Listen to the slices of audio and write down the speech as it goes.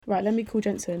Right, let me call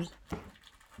Jensen.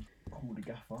 Call the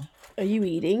gaffer. Are you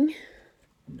eating?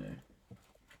 No.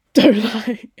 Don't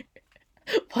lie.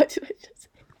 What did I just say?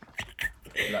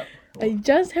 Black. I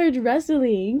just heard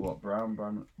wrestling. What?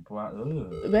 Brown.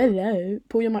 Hello.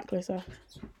 Pull your mic closer.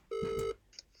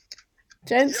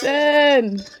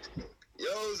 Jensen!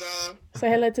 Yoza!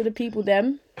 Say hello to the people,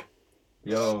 them.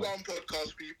 Yo. Welcome,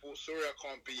 podcast people. Sorry I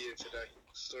can't be here today.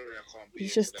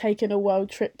 He's just taken a world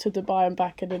trip to Dubai and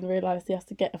back and then realised he has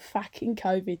to get a fucking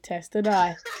COVID test, and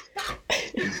I I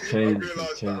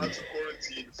realised that I had to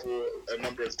quarantine for a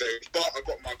number of days, but I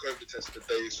got my COVID test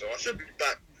today, so I should be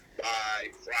back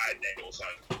by Friday or so.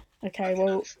 Okay,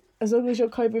 well, as long as you're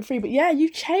COVID free. But yeah, you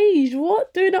changed.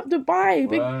 What? Doing up Dubai?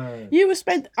 Right. You were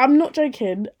spent. I'm not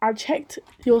joking. I checked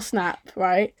your snap,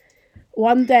 right?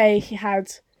 One day he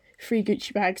had 3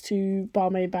 Gucci bags, 2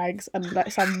 Balmain bags, and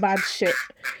like some mad shit.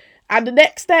 And the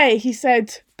next day he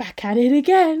said, back at it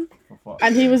again.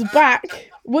 And he was back.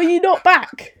 Were you not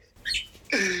back?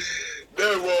 No,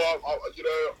 well,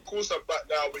 of course I'm back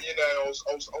now, but I was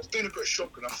doing a bit of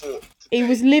shopping. I thought He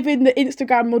was living the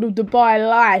Instagram model Dubai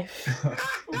life. someone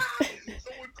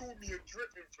called me a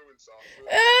drip influencer.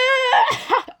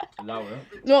 Allow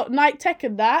it. Not Nike Tech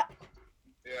and that.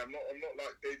 Yeah, I'm not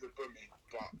like David Bowie,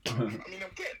 but I mean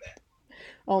I'm getting there.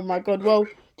 Oh my god. Well,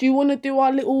 do you want to do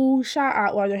our little shout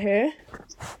out while you're here?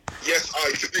 Yes,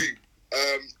 I do.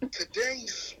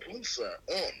 Today's sponsor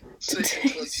on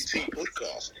Session 22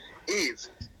 podcast is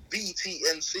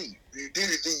BTNC, who do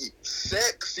the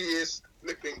sexiest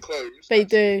flipping clothes. They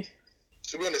do.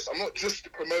 To be honest, I'm not just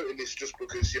promoting this just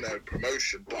because,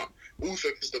 promotion, but also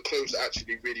because the clothes are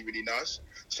actually really, really nice.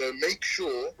 So make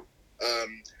sure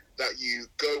that you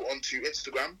go onto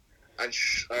Instagram and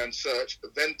search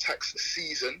Ventax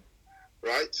Season,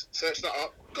 right? Search that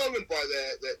up. Go and buy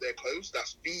their clothes.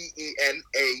 That's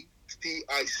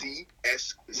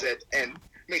VENATICSZN.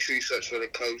 Make sure you search for their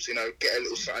clothes, get a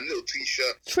little something, a little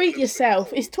t-shirt. Treat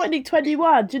yourself. It's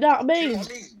 2021. Do you know what I mean? Do you know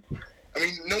what I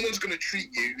mean? No one's going to treat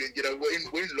you.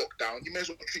 We're in lockdown. You may as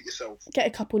well treat yourself. Get a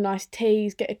couple nice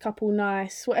teas. Get a couple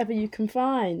nice whatever you can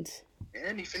find.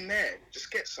 Anything there.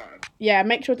 Just get something. Yeah,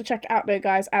 make sure to check it out though,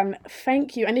 guys. And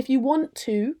thank you. And if you want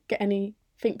to get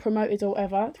anything promoted or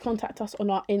whatever, contact us on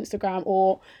our Instagram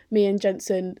or me and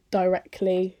Jensen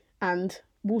directly, and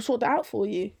we'll sort that out for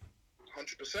you.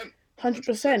 100%.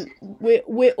 100%.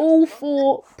 We're all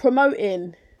for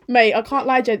promoting. Mate, I can't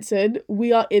lie, Jensen.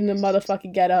 We are in the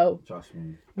motherfucking ghetto. Trust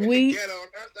me.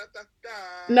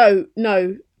 No,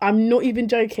 I'm not even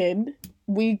joking.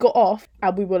 We got off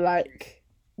and we were like,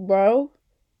 bro,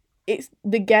 it's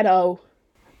the ghetto.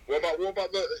 What about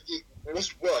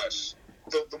what's worse?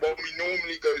 The one we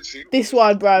normally go to? This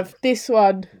one, bruv. This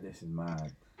one. This is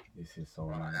mad. This is so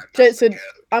mad. Jensen,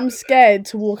 I'm scared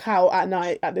to walk out at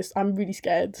night at this. I'm really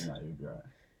scared. No, you'll be right.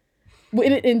 We're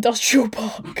in an industrial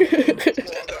park. I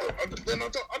don't know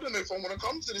if I want to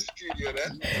come to the studio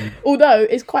then. Although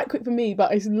it's quite quick for me,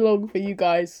 but it's long for you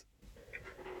guys.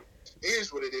 It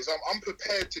is what it is. I'm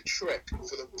prepared to trek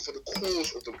for the cause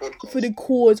of the podcast. For the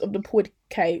cause of the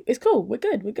podcast. It's cool. We're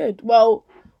good. Well,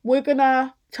 we're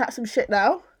gonna chat some shit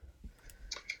now.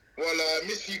 Well,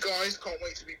 miss you guys. Can't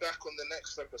wait to be back on the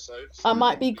next episode. I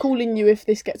might be calling you if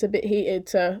this gets a bit heated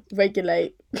to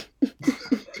regulate.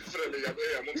 Definitely,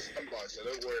 I'm on standby, so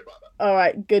don't worry about that. All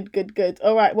right, good.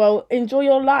 All right, well, enjoy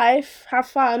your life. Have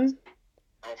fun.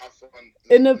 I'll have fun.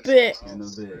 In a bit.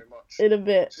 In a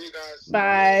bit. See you guys.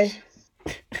 Bye.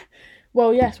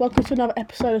 Well, yes, welcome to another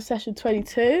episode of Session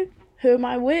 22. Who am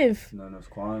I with?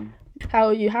 KnownasKwon. How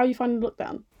are you? How are you finding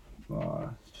lockdown?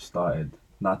 Just started.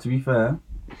 Now, to be fair,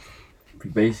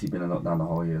 we've basically been in lockdown the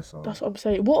whole year, so... That's what I'm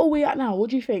saying. What are we at now? What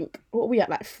do you think? What are we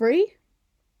at, like 3?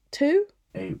 2?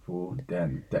 April,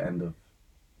 then the end of...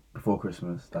 Before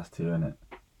Christmas, that's 2, innit?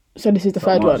 So this is the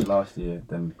third March one? last year,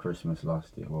 then Christmas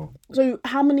last year, well... So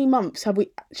how many months have we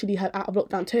actually had out of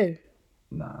lockdown 2?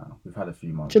 Nah, we've had a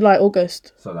few months. July,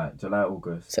 August. So like July,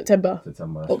 August... September.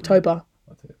 October.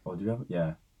 Right. Oh, do you have...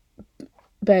 Yeah.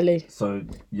 Barely. So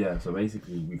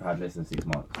basically, we've had less than 6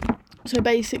 months. So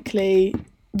basically,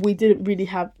 we didn't really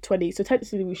have 20. So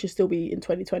technically, we should still be in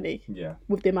 2020. Yeah.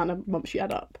 With the amount of months you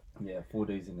add up. Yeah, 4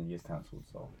 days in the year's cancelled,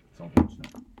 so it's unfortunate.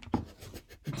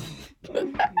 Yeah.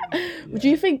 Do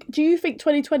you think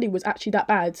 2020 was actually that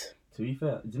bad? To be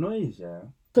fair, do you know what it is, yeah?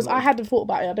 Because I hadn't thought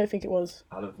about it. I don't think it was.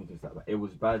 I don't think it's that bad. It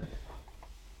was bad,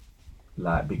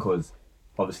 like, because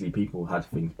obviously people had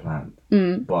things planned,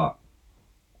 but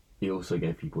it also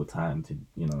gave people time to,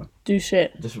 do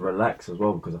shit. Just relax as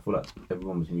well, because I feel like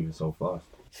everyone was moving so fast.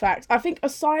 Facts. I think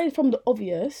aside from the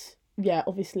obvious, yeah,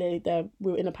 obviously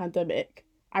we were in a pandemic,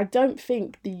 I don't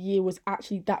think the year was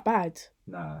actually that bad.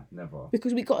 Nah, never.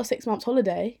 Because we got a 6 months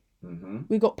holiday. Mhm.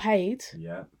 We got paid.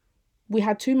 Yeah. We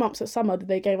had 2 months at summer that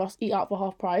they gave us eat out for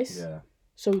half price. Yeah.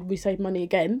 So we saved money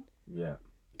again. Yeah.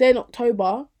 Then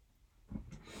October,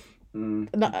 Mm.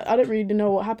 I don't really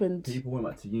know what happened. People went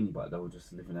back to uni, but they were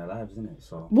just living their lives, innit?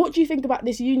 So. What do you think about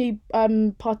this uni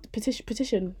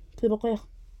petition to the Blacko?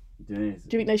 Do you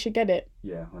think they should get it?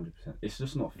 Yeah, 100%. It's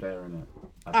just not fair, innit?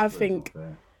 I think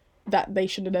that they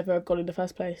should have never gone in the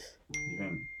first place. You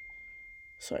think?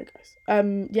 Sorry,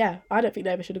 guys. Yeah, I don't think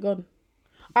they ever should have gone.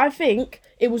 I think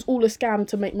it was all a scam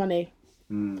to make money.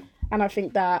 Mm. And I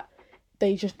think that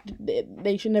they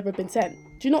should never have been sent.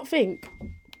 Do you not think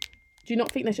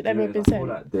they should ever have been sent?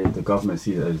 Like the government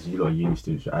sees it as you lot are uni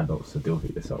students, you're adults, so deal with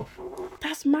it yourself.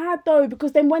 That's mad though,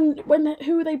 because then when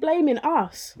who are they blaming?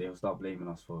 Us. They'll start blaming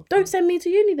us for. Don't send me to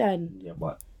uni then. Yeah,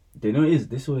 but they know it is.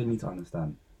 This is what they need to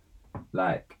understand.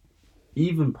 Like,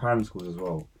 even primary schools as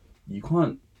well. You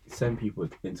can't send people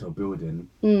into a building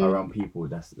around people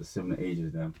that's a similar age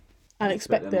as them and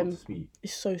expect them not to speak.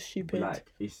 It's so stupid. Like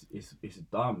it's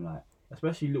dumb. Like,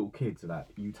 especially little kids. Like,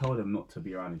 you tell them not to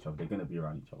be around each other, they're gonna be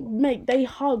around each other. Mate, they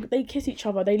hug, they kiss each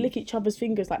other, they lick each other's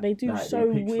fingers. Like, they do like, so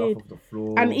they pick weird stuff off the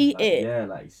floor, and eat like, it. Yeah,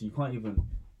 like, so you can't even.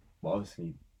 But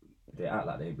obviously, they act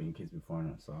like they've been kids before,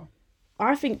 and so.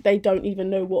 I think they don't even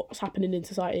know what's happening in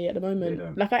society at the moment. They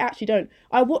don't. Like, I actually don't.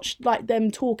 I watched like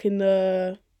them talk in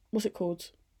the what's it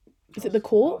called? Is it the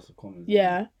court?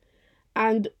 Yeah,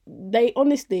 and they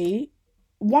honestly,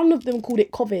 one of them called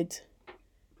it COVID.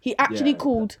 He actually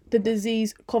called the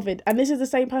disease COVID, and this is the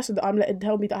same person that I'm letting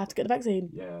tell me that I had to get the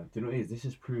vaccine. Yeah, do you know what it is? This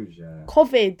just proves,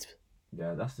 COVID.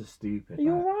 Yeah, that's just stupid.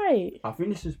 You're right. I think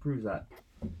this just proves that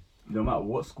no matter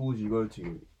what schools you go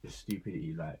to, it's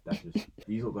stupidity. Like, that's just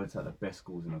these all go to like, the best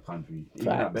schools in the country, even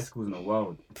like best schools in the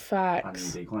world. Facts.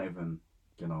 And they can't even,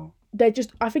 They're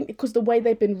just. I think because the way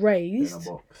they've been raised. In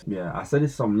a box. Yeah, I said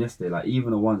this to someone yesterday. Like,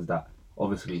 even the ones that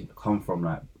obviously come from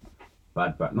like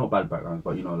not bad backgrounds,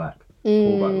 but like.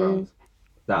 Poor backgrounds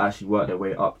that actually work their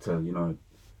way up to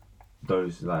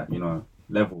those like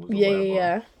levels or whatever.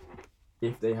 Yeah.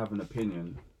 If they have an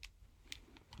opinion,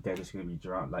 they're just gonna be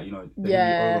drowned. Like they're gonna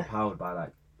be overpowered by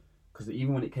like, because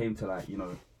even when it came to like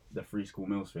the free school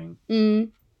meals thing,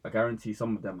 I guarantee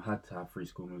some of them had to have free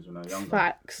school meals when they were younger.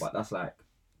 Facts. But that's like,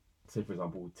 say for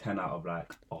example, 10 out of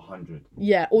like 100.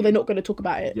 Yeah, or they're not gonna talk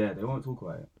about it. Yeah, they won't talk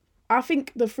about it. I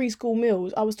think the free school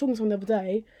meals, I was talking to someone the other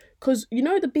day, because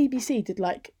the BBC did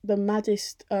like the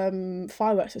maddest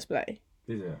fireworks display.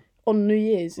 Is it? On New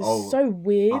Year's. It's so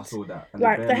weird. I saw that. And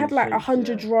like, they had like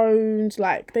 100 drones,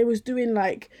 like, they was doing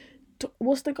like,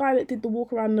 what's the guy that did the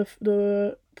walk around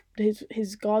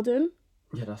his garden?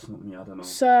 Yeah, that's not me, I don't know.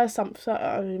 Sir,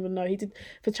 I don't even know. He did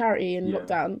for charity in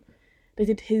lockdown. They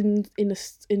did him in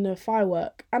a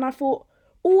firework. And I thought,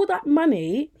 all that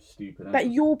money that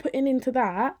you're putting into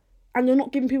that, and you're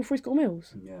not giving people free school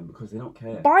meals. Yeah, because they don't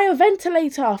care. Buy a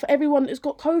ventilator for everyone that's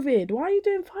got COVID. Why are you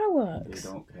doing fireworks? They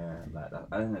don't care. Like that. At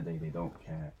the end of the day, they don't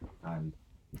care. And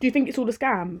do you think it's all a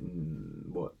scam?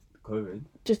 What, COVID?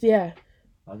 Just I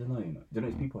don't know. Do you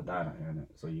know people are dying out here, innit?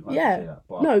 So you can't say that.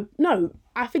 But no.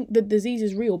 I think the disease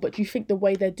is real, but do you think the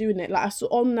way they're doing it? Like, I saw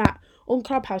on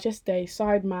Clubhouse yesterday,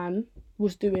 Sideman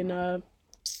was doing what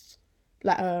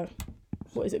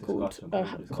is it called?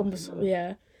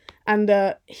 Yeah. And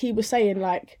he was saying,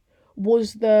 like,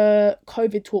 was the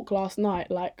COVID talk last night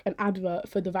like an advert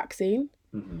for the vaccine?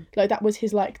 Mm-hmm. Like, that was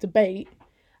his like debate.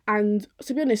 And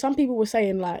to be honest, some people were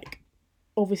saying like,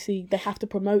 obviously they have to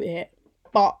promote it,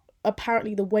 but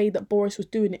apparently the way that Boris was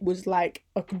doing it was like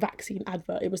a vaccine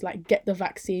advert. It was like, get the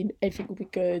vaccine, everything will be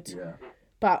good. Yeah.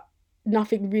 But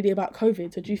nothing really about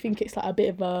COVID. So do you think it's like a bit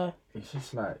of a? It's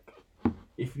just like,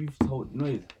 if you've told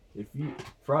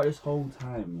throughout this whole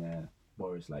time,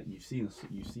 Boris, like you seem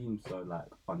so like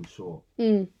unsure,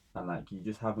 and like you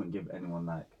just haven't given anyone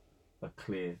like a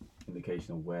clear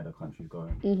indication of where the country's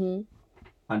going,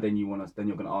 and then you're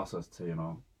gonna ask us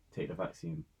to take the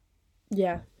vaccine.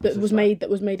 Yeah, that was made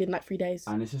in like 3 days.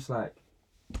 And it's just like,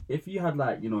 if you had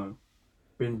like been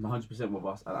 100% with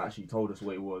us and actually told us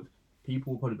what it was,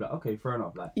 people would probably be like, okay, fair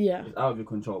enough, like it's out of your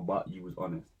control, but you was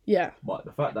honest. Yeah. But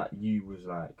the fact that you was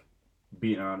like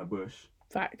beating around the bush,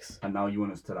 facts, and now you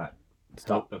want us to like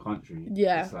stop the country.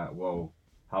 Yeah. It's like, well,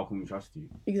 how can we trust you?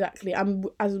 Exactly. And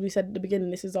as we said at the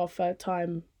beginning, this is our third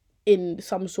time in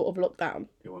some sort of lockdown.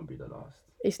 It won't be the last.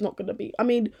 It's not gonna be. I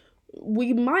mean,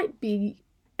 we might be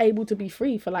able to be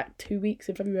free for like 2 weeks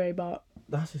in February, but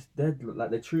that's just dead. Like,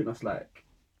 they're treating us like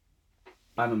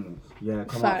animals. Yeah,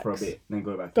 come out for a bit, then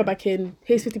go back in.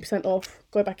 Here's 50% off.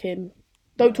 Go back in.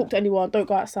 Don't talk to anyone. Don't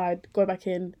go outside. Go back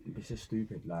in. It's just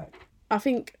stupid. Like, I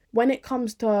think when it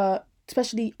comes to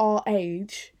especially our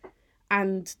age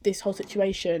and this whole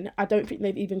situation, I don't think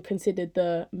they've even considered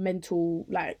the mental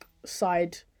like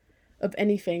side of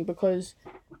anything, because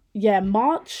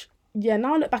March,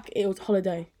 now I look back, it was a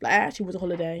holiday. Like, it actually was a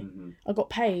holiday. I got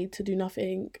paid to do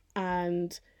nothing,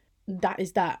 and that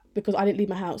is that, because I didn't leave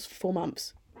my house for 4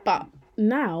 months. But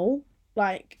now,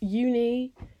 like,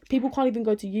 uni, people can't even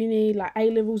go to uni. Like,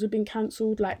 A-levels have been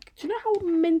cancelled. Like, do you know how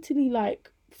mentally,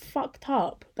 like, fucked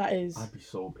up that is? I'd be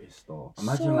so pissed though.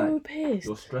 Imagine so like pissed.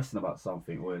 you're stressing about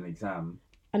something or an exam,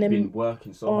 and then been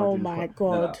working so hard. Oh my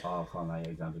god! Like, oh, I can't lie,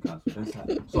 exams are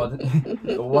cancelled. So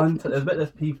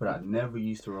there's people that never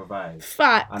used to revise.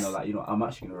 Facts. And they're like, you know, I'm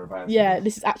actually gonna revise. Yeah,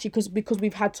 this is actually because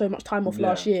we've had so much time off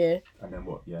last year. And then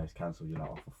what? Yeah, it's cancelled. You're like,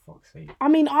 oh, for fuck's sake. I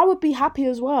mean, I would be happy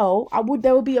as well.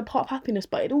 There would be a part of happiness,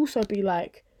 but it'd also be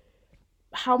like,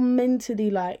 how mentally,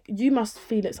 like, you must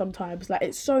feel it sometimes. Like,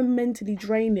 it's so mentally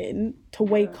draining to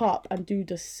wake up and do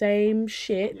the same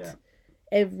shit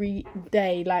every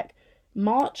day. Like,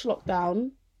 March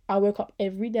lockdown, I woke up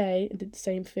every day and did the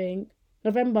same thing.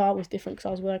 November was different because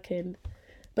I was working.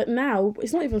 But now,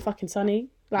 it's not even fucking sunny.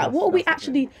 Like, what are we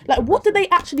actually... Like, what do they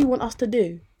actually want us to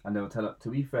do? And they'll tell us, to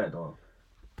be fair though,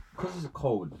 because it's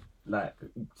cold, like,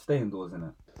 stay indoors,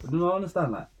 innit? But do I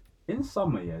understand, like, in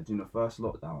summer, during the first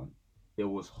lockdown, it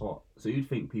was hot, so you'd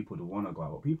think people would want to go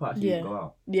out, but people actually go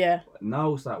out. But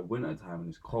now it's like winter time and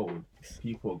it's cold.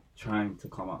 People are trying to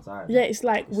come outside. Yeah, it's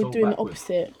like we're doing the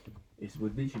opposite. We're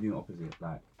literally doing the opposite.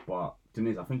 Like, but the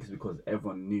thing is, I think it's because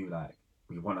everyone knew like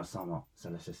we want a summer, so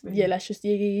let's just stay. Yeah, let's just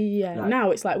Like,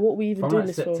 now it's like, what are we even doing like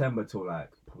this September till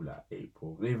like probably like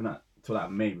April, and even till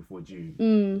like May before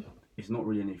June. It's not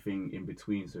really anything in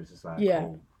between, so it's just like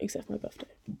except for my birthday.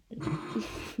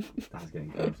 That's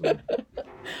getting cancelled.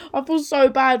 I feel so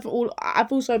bad for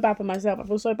myself. I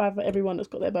feel so bad for everyone that's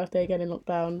got their birthday again in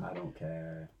lockdown. I don't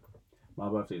care. My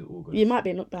birthday is August. You might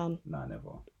be in lockdown. Nah,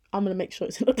 never. I'm gonna make sure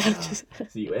it's in lockdown.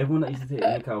 See, everyone that used to take the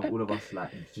mick out of all of us,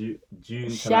 like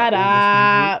June. Shut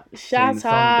up! Shut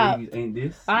up! Babies ain't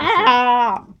this.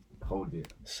 Ah! Hold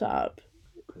it. Shut up.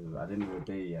 Because at the end of the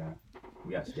day,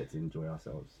 we actually get to enjoy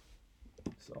ourselves.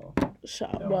 So.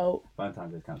 Shut up. Well,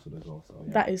 Valentine's Day cancelled as well. So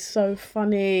that is so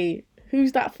funny.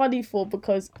 Who's that funny for?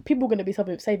 Because people are going to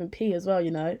be saving pee as well, you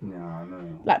know? Yeah, I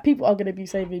know. Like, people are going to be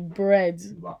saving bread.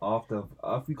 But after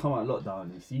we come out of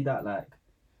lockdown, you see that, like,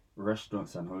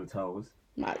 restaurants and hotels.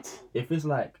 Mad. If it's,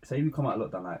 like, say we come out of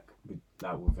lockdown,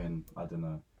 like within, I don't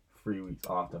know, 3 weeks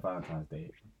after Valentine's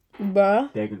Day,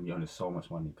 bruh, they're going to be earning so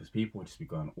much money because people will just be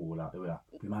going all out. They'll be like,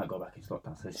 we might go back into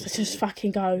lockdown. So let's just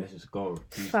fucking go. Let's just go.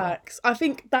 Facts. I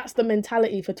think that's the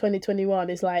mentality for 2021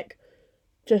 is, like,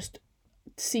 just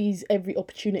seize every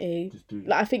opportunity. Just do it.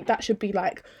 Like, I think that should be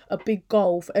like a big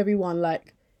goal for everyone.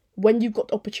 Like, when you've got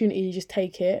the opportunity, you just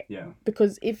take it. Yeah.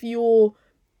 Because if you're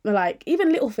like,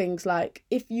 even little things, like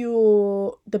if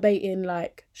you're debating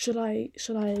like, should I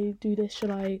do this?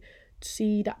 Should I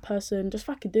see that person? Just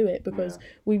fucking do it, because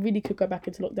we really could go back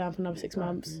into lockdown for another 6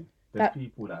 months. There's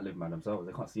people that live by themselves.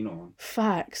 They can't see no one.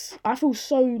 Facts. I feel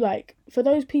so like, for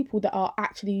those people that are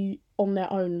actually on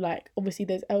their own, like, obviously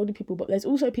there's elderly people, but there's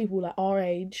also people like our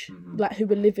age, like, who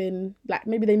were living, like,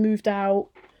 maybe they moved out,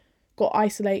 got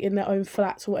isolated in their own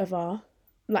flats or whatever.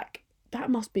 Like, that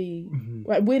must be,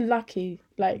 like, we're lucky,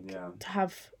 like, to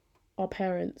have our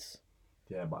parents.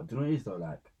 Yeah, but do you know what it is though?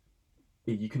 Like,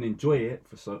 you can enjoy it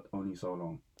for only so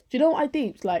long. Do you know what I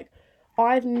deep? Like,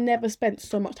 I've never spent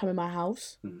so much time in my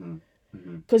house.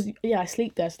 Because, I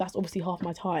sleep there, so that's obviously half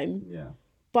my time. Yeah.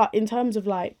 But in terms of,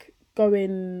 like,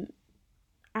 going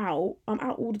out, I'm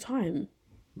out all the time.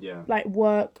 Yeah. Like,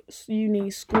 work,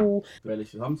 uni, school.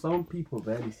 Some people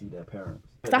barely see their parents.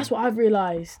 That's what I've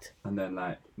realised. And then,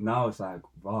 like, now it's like,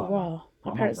 wow.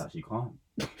 My parents actually can't.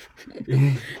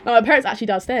 No, my parents actually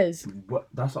downstairs.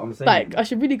 That's what I'm saying. Like, I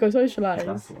should really go socialise.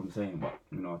 That's what I'm saying, but,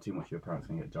 you know, too much of your parents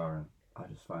can get jarring. I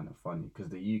just find it funny,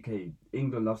 because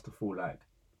England loves to feel like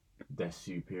they're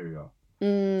superior.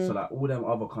 So, like, all them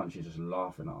other countries just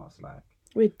laughing at us, like,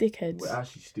 we're dickheads. We're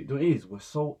actually we're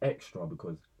so extra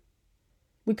because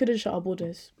we couldn't shut our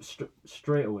borders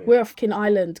straight away. We're a fucking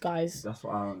island, guys. That's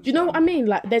what I understand. Do you know what I mean?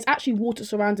 Like, there's actually water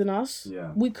surrounding us.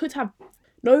 Yeah. We could have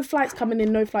no flights coming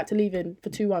in, no flights leaving for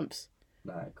 2 months.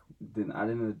 Like, then at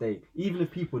the end of the day, even if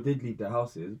people did leave their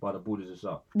houses, but the borders are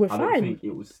shut, we're I fine. Don't think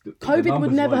it was COVID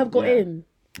would never have got in.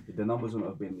 The numbers wouldn't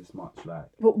have been this much, like.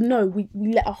 But no, we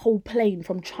let a whole plane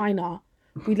from China.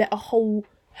 We let a whole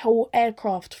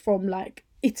aircraft from, like,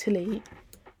 Italy.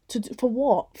 For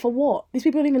what? These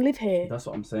people don't even live here. That's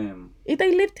what I'm saying. If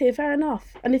they lived here, fair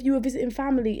enough. And if you were visiting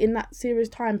family in that serious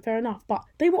time, fair enough. But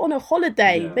they were on a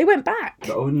holiday. Yeah. They went back.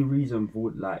 The only reason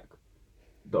for, like,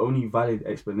 the only valid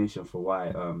explanation for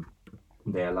why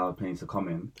they allowed planes to come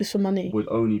in It's for money. would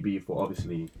only be for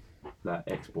obviously like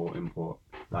export, import,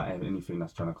 like anything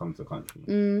that's trying to come to the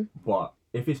country. But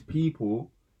if it's people,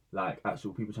 like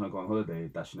actual people trying to go on holiday,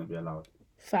 that shouldn't be allowed.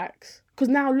 Facts. Because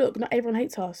now look, not everyone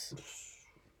hates us.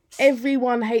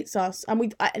 Everyone hates us,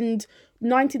 and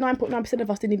 99.9%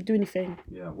 of us didn't even do anything.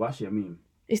 Yeah, well actually, I mean,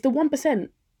 it's the 1%,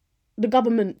 the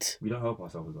government. We don't help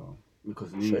ourselves though,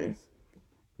 because New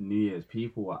Year's,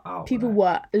 people were out. People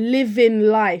were living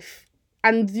life,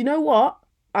 and you know what?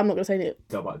 I'm not gonna say it.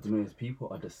 Yeah, but New Year's, people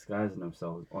are disguising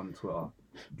themselves on Twitter.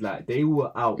 Like they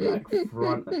were out like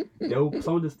front.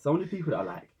 Some of the people that are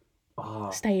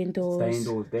like, stay indoors.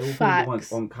 They were the ones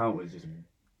on counters just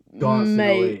dancing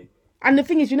away. And the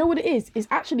thing is, you know what it is? It's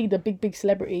actually the big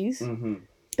celebrities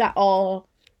that are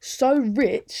so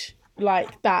rich,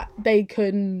 like, that they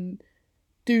can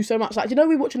do so much. Like, do you know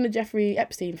we're watching the Jeffrey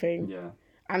Epstein thing? Yeah.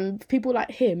 And people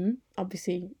like him,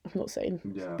 obviously, I'm not saying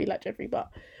be like Jeffrey, but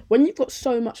when you've got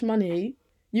so much money,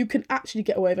 you can actually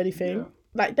get away with anything. Yeah.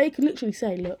 Like, they can literally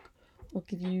say, look, I'll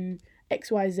give you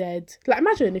X, Y, Z. Like,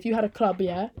 imagine if you had a club,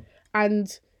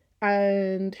 and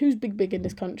who's big in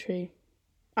this country?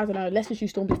 I don't know, let's just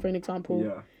use Stormzy for an example.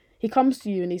 Yeah. He comes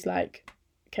to you and he's like,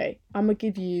 okay, I'm going to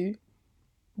give you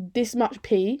this much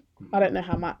P. I don't know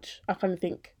how much. I kind of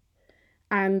think.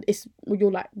 And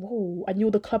you're like, whoa, and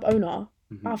you're the club owner.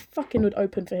 I fucking would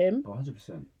open for him.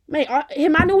 100%. Mate,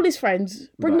 him and all his friends.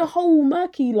 Bring the whole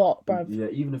murky lot, bruv. Yeah,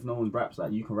 even if no one raps,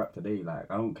 like, you can rap today.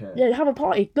 Like, I don't care. Yeah, have a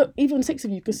party. Look, even 6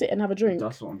 of you could sit and have a drink.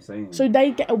 That's what I'm saying. So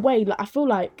they get away. Like, I feel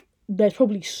like there's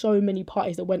probably so many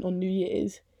parties that went on New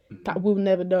Year's that we'll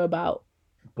never know about.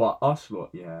 But us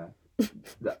lot,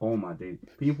 oh my days.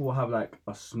 People will have like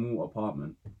a small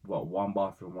apartment, one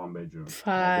bathroom, one bedroom,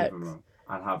 Facts.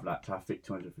 And have like traffic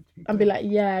 250 people. And be like,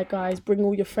 yeah, guys, bring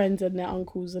all your friends and their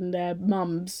uncles and their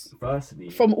mums. Firstly,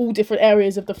 from all different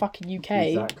areas of the fucking UK.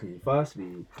 Exactly.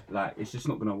 Firstly, like it's just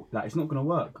not gonna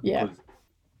work. Yeah. Because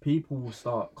people will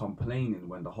start complaining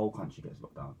when the whole country gets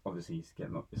locked down. Obviously,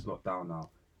 it's locked down now,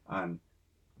 and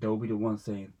they'll be the ones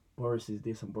saying Boris is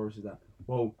this and Boris is that.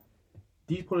 Well,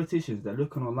 these politicians, they're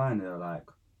looking online and they're like,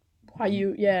 "How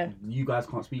you? Yeah. You guys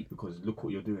can't speak because look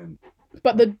what you're doing."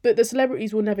 But the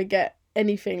celebrities will never get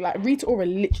anything. Like Rita Ora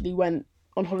literally went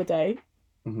on holiday,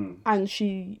 and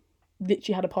she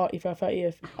literally had a party for her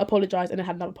 30th, apologised, and then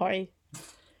had another party.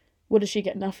 What does she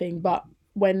get? Nothing. But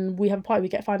when we have a party, we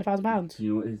get fined £1,000. You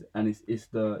know what it is? And it's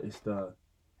the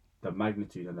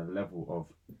magnitude and the level of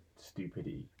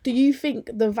stupidity. Do you think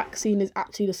the vaccine is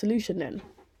actually the solution then?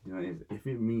 You know, if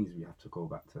it means we have to go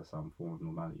back to some form of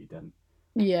normality, then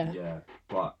yeah.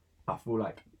 But I feel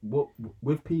like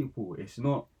with people, it's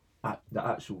not the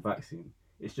actual vaccine.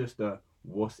 It's just the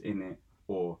what's in it,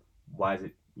 or why is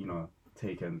it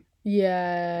taken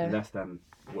less than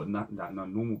what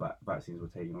normal vaccines were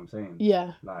taken. You know what I'm saying?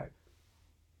 Yeah. Like,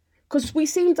 because we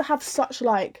seem to have such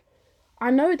like. I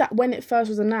know that when it first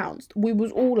was announced, we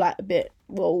was all like a bit,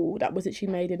 well, that was actually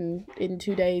made in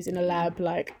 2 days in a lab,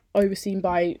 like overseen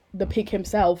by the pig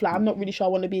himself. Like, I'm not really sure I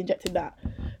want to be injected that.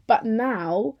 But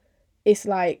now it's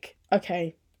like,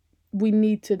 okay, we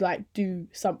need to like do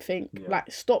something,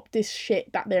 like stop this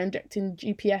shit that they're injecting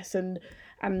GPS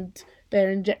and they're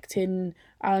injecting,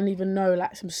 I don't even know,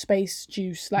 like some space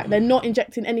juice. Like they're not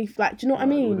injecting any, like, do you know what I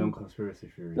mean? Conspiracy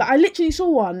theory. Like I literally saw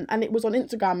one and it was on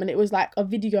Instagram and it was like a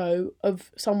video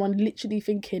of someone literally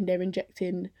thinking they're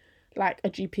injecting like a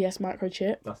GPS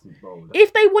microchip.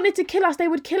 If they wanted to kill us, they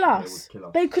would kill us.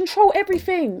 They control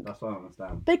everything. That's what I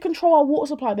understand. They control our water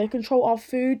supply. They control our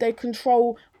food. They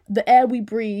control the air we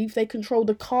breathe. They control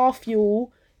the car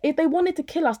fuel. If they wanted to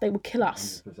kill us, they would kill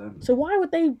us. 100%. So why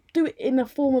would they do it in the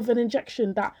form of an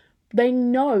injection that they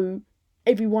know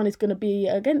everyone is going to be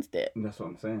against it? That's what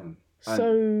I'm saying.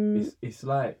 So it's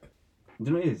like, you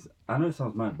know what it is? I know it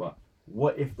sounds mad, but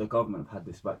what if the government had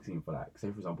this vaccine for like, say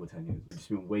for example, 10 years? We've just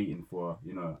been waiting for,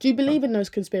 Do you believe in those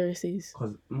conspiracies?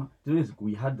 Because you know what it is?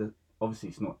 We had obviously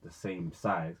it's not the same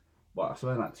size, but I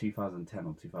swear in like 2010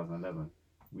 or 2011,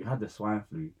 we had the swine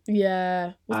flu.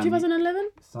 Yeah. Was 2011?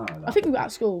 I think we were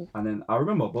at school. And then I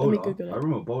remember Ebola. I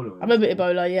remember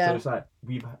Ebola, yeah. So it's like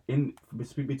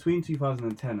between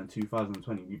 2010 and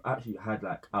 2020, we've actually had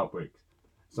like outbreaks.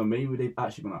 So maybe they've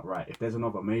actually been like, right, if there's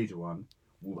another major one,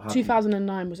 we'll have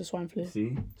 2009 was the swine flu.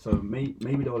 See? So maybe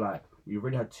they were like, we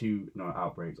already had 2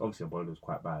 outbreaks. Obviously Ebola was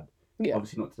quite bad. Yeah.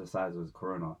 Obviously not to the size of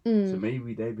Corona. So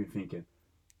maybe they've been thinking,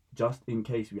 just in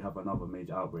case we have another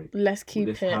major outbreak, let's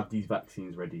have these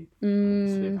vaccines ready. So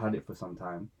they've had it for some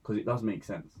time, because it does make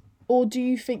sense. Or do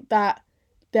you think that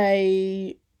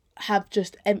they have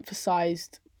just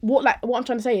emphasised what I'm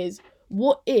trying to say is,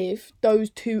 what if those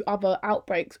 2 other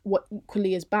outbreaks were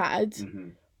equally as bad,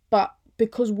 but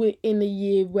because we're in a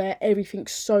year where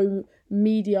everything's so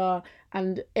media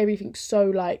and everything's so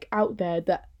like out there,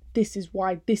 that this is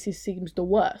why seems the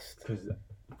worst.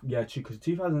 Because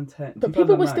 2010... But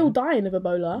people were still dying of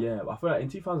Ebola. Yeah, I feel like in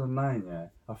 2009,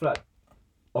 I feel like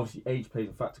obviously age plays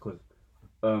a factor, because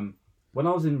when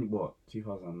I was in,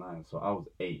 2009, so I was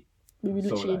 8. We were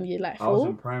literally in year like 4. I was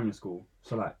in primary school,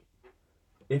 so like,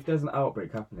 if there's an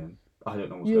outbreak happening, I don't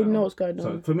know what's you going on. You know what's going on.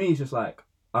 So for me, it's just like,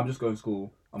 I'm just going to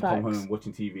school, I'm coming home,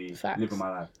 watching TV, living my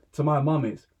life. To my mum,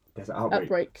 it's, there's an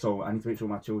outbreak, so I need to make sure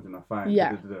my children are fine.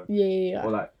 Yeah. Yeah.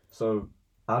 Or like, so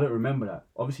I don't remember that.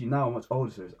 Obviously now I'm much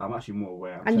older, so I'm actually more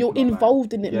aware. And you're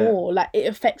involved in it more. Like, it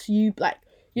affects you, like,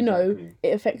 you know,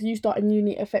 it affects you starting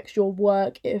uni, it affects your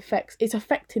work, it's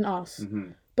affecting us.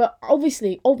 But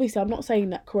obviously, I'm not saying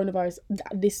that coronavirus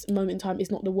at this moment in time is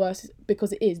not the worst,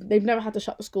 because it is. They've never had to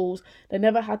shut the schools. They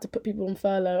never had to put people on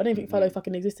furlough. I don't think furlough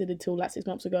fucking existed until like 6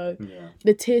 months ago. Yeah.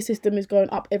 The tier system is going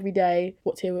up every day.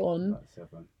 What tier we're on? Like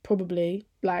 7. Probably.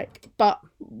 Like, but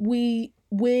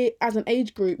we're as an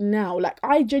age group now, like,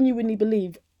 I genuinely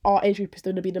believe our age group is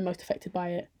going to be the most affected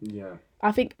by it. Yeah.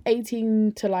 I think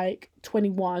 18 to like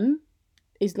 21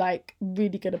 is like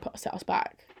really going to set us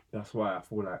back. That's why I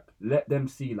feel like, let them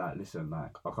see, like, listen,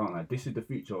 like, I can't, like, this is the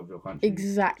future of your country.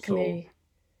 Exactly.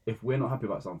 So if we're not happy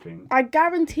about something... I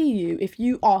guarantee you, if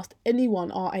you asked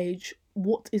anyone our age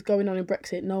what is going on in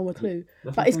Brexit, no one clue.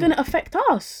 But it's going to affect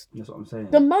us. That's what I'm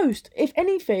saying. The most. If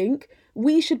anything,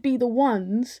 we should be the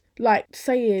ones, like,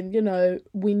 saying, you know,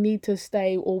 we need to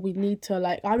stay, or we need to,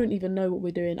 like, I don't even know what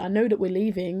we're doing. I know that we're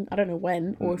leaving. I don't know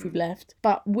when or if we've left.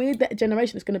 But we're the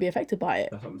generation that's going to be affected by it.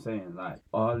 That's what I'm saying. Like,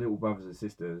 our little brothers and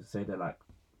sisters, say they're, like,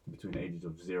 between the ages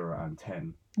of 0 and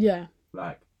 10. Yeah.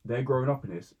 Like, they're growing up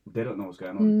in this. They don't know what's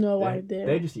going on. No idea.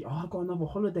 They just see, I've got another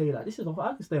holiday. Like, this is,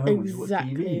 I can stay home and just watch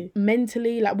TV.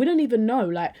 Mentally, like, we don't even know.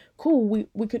 Like, cool,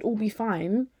 we could all be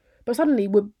fine. But suddenly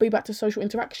we'll be back to social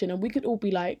interaction, and we could all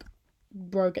be like,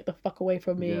 bro, get the fuck away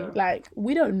from me. Yeah. Like,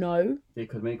 we don't know. It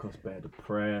could make us bare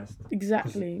depressed.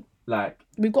 Exactly. Like,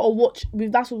 we've got to watch.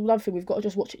 That's another thing. We've got to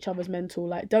just watch each other's mental.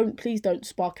 Like, please don't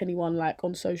spark anyone like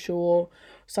on social or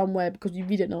somewhere, because you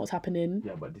really don't know what's happening.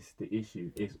 Yeah, but this is the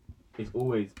issue. It's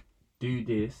always do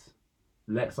this,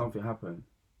 let something happen,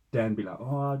 then be like,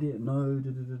 oh, I didn't know.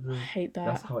 I hate that.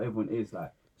 That's how everyone is.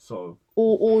 Like, so.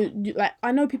 Or like,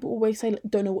 I know people always say, like,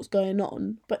 don't know what's going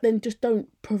on, but then just don't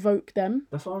provoke them.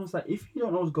 That's why I was like, if you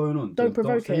don't know what's going on, don't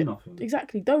provoke say it. Nothing.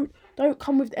 Exactly. Don't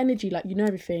come with energy like you know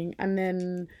everything, and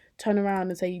then turn around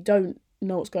and say you don't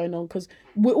know what's going on, because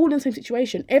we're all in the same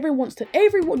situation. Everyone,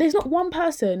 there's not one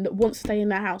person that wants to stay in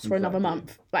their house for another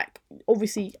month. Like,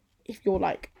 obviously, if you're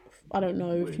like, I don't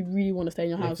know, if you really want to stay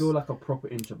in your house. If you're like a proper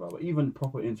introvert, but even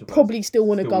proper introverts probably still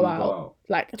want to go out.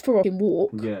 Like, for a fucking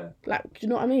walk. Yeah. Like, do you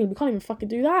know what I mean? We can't even fucking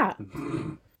do that.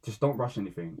 Just don't rush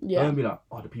anything. Yeah. Don't be like,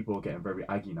 oh, the people are getting very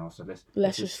aggy now, so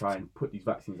let's just try and put these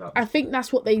vaccines out. I think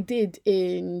that's what they did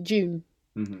in June.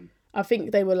 Mm-hmm. I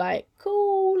think they were like,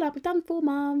 cool, like, we've done 4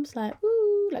 months, like,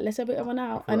 woo, like, let's have everyone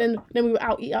out. And then we were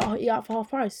out, eat out for half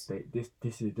price.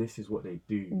 This is what they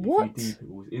do. What? It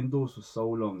was indoors for so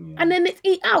long, yeah. And then it's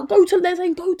eat out, they're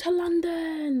saying go to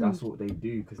London. That's what they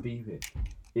do, because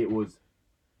it was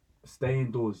stay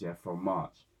indoors, yeah, from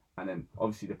March. And then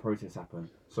obviously the protests happened.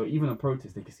 So even a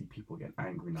protest, they can see people getting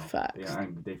angry now. Facts. They're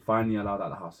angry. They finally allowed out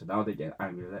the house, so now they get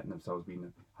angry, letting themselves be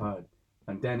heard.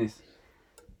 And then it's,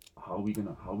 how are we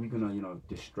gonna you know,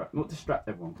 not distract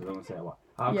everyone, because I don't say what.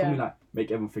 How can we like make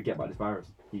everyone forget about this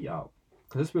virus? Eat out.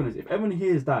 Because let's be honest, if everyone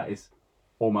hears that, it's,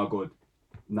 oh my god,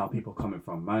 now people coming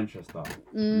from Manchester,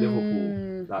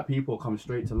 Liverpool, like people coming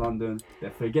straight to London. They're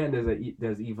forgetting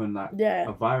there's even like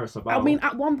a virus about. I mean,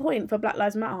 at one point for Black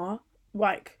Lives Matter,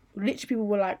 like, literally people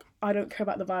were like, I don't care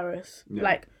about the virus. Yeah.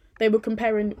 Like, they were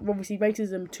comparing obviously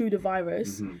racism to the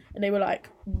virus, and they were like,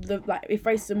 if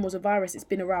racism was a virus, it's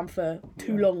been around for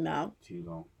too long now. Too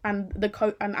long. And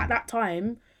and at that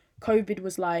time, COVID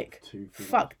was like,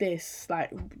 fuck this.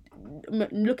 Like,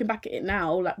 looking back at it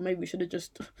now, like, maybe we should have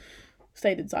just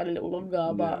stayed inside a little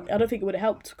longer, but I don't think it would have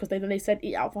helped, because then they said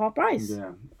eat out for half price.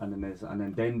 Yeah, and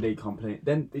then they complained.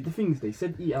 Then the thing is, they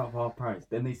said eat out for half price.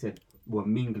 Then they said we're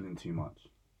mingling too much.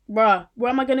 Bruh,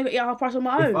 where am I going to get half price on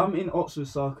my own? If I'm in Oxford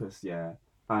Circus, yeah,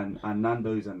 and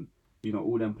Nando's and, you know,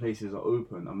 all them places are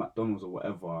open, and McDonald's or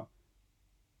whatever,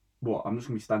 what? I'm just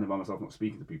gonna be standing by myself, not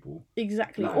speaking to people.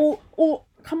 Exactly. Like, Or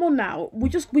come on now. We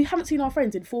haven't seen our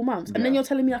friends in 4 months, and then Yeah. you're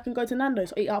telling me I can go to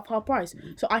Nando's or eat out for half price,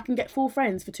 so I can get 4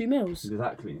 friends for 2 meals.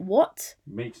 Exactly. What?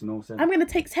 Makes no sense. I'm gonna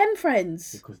take 10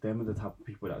 friends. Because them are the type of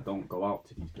people that don't go out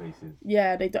to these places.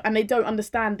 Yeah, they don't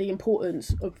understand the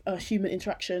importance of human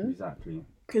interaction Exactly.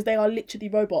 because they are literally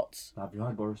robots. Have you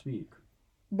heard Boris speak?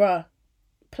 Bruh,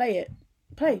 play it.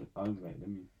 Play. Wait, let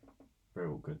me. Very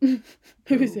awkward.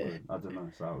 Who is it? I don't know.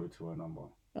 It's out to her number.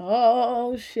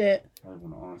 Oh shit! I don't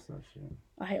want to answer that shit.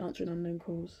 I hate answering unknown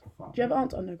calls. Fuck. Do you ever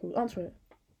answer unknown calls? Answer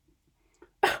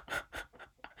it.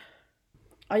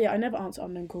 Oh yeah, I never answer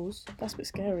unknown calls. That's a bit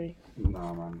scary.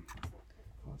 Nah, man.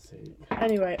 God's sake.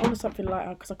 Anyway, on to something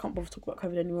lighter because I can't bother to talk about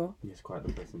COVID anymore. It's quite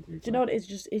depressing to be. Do you know what it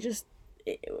is?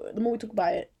 The more we talk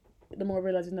about it, the more I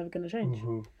realise it's never going to change.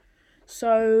 Mm-hmm.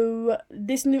 So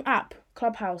this new app,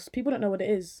 Clubhouse, people don't know what it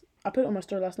is. I put it on my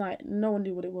story last night. No one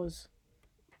knew what it was.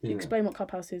 Yeah. Explain what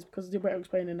Clubhouse is because you're better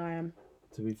explaining than I am.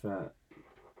 To be fair,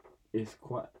 it's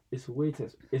a way to.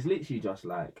 It's literally just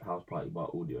like house party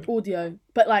but audio.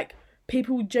 But like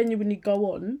people genuinely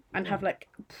go on and have like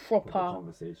proper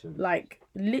conversations. like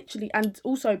literally, and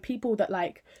also people that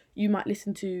like you might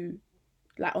listen to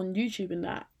like on YouTube and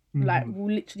that like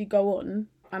will literally go on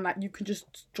and like you can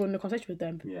just join the conversation with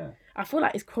them. Yeah. I feel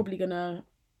like it's probably gonna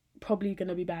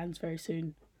be banned very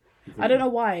soon. I don't know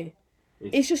why.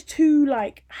 It's just too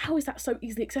like, how is that so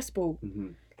easily accessible? Mm-hmm.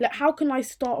 Like, how can I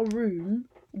start a room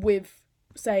with,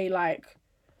 say, like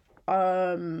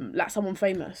someone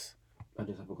famous? I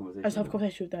just have a conversation. I just have a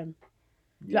conversation with them.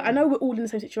 Yeah. Like, I know we're all in the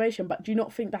same situation, but do you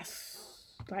not think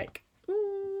that's like?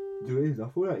 There is. I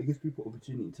feel like it gives people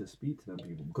opportunity to speak to them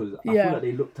people because I Yeah. feel like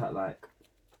they looked at like.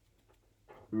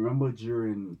 Remember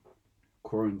during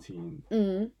quarantine?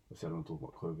 Obviously, I don't talk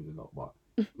about COVID a lot, but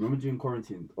remember during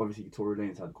quarantine? Obviously, Tory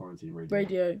Lanez had quarantine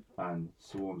radio, and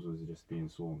Swarms was just being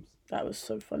Swarms. That was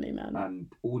so funny, man.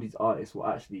 And all these artists were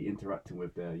actually interacting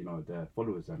with their, their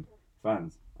followers and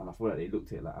fans, and I feel like they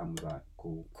looked at it like and was like,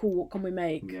 cool. What can we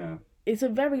make? Yeah. It's a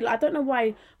very, I don't know why.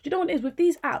 Do you know what it is with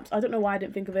these apps? I don't know why I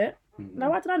didn't think of it. Mm-hmm.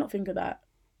 Now, why did I not think of that?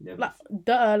 Yeah.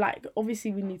 Like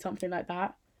obviously we need something like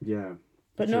that. Yeah.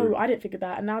 But True. no, I didn't think of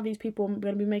that. And now these people are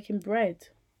going to be making bread.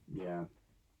 Yeah.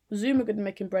 Zoom are going to be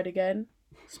making bread again.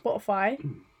 Spotify.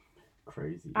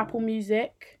 Crazy. Apple man.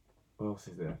 Music. What else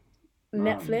is there?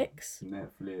 Netflix.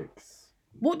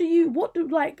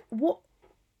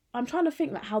 I'm trying to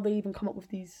think like how they even come up with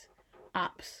these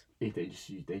apps. If they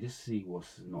just see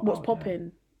what's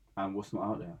popping and what's not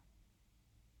out there.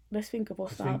 Let's think of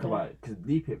what's not out Think there. about it, because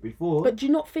deep it before. But do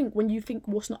you not think when you think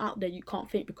what's not out there, you can't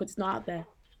think because it's not out there?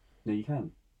 No, you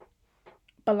can.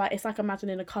 But like it's like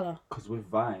imagining a colour. Because with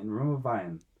Vine, remember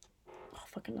Vine? Oh, I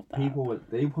fucking love that.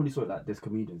 They probably saw it like there's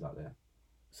comedians out there.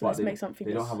 So let's make something.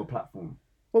 They don't have a platform.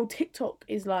 Well, TikTok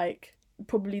is like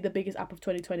probably the biggest app of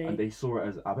 2020. And they saw it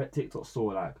as, I bet TikTok saw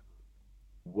like,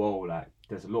 whoa, like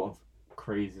there's a lot of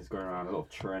crazes going around, a lot of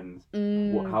trends.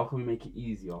 How can we make it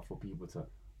easier for people to?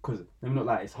 Because let me not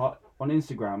lie, it's hard on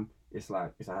Instagram. It's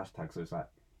like it's a hashtag, so it's like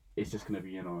it's just gonna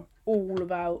be all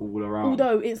around.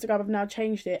 Although Instagram have now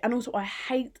changed it, and also I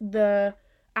hate the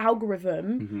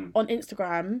algorithm on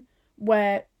Instagram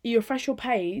where you refresh your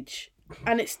page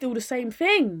and it's still the same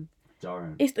thing.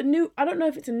 Jarring. It's the new. I don't know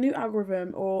if it's a new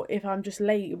algorithm or if I'm just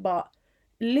late, but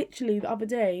literally the other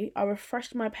day I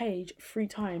refreshed my page 3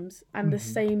 times and the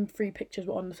same 3 pictures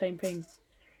were on the same thing.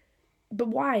 But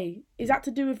why? Is that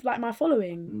to do with like my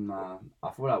following? Nah,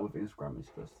 I feel like with Instagram it's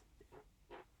just,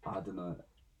 I don't know.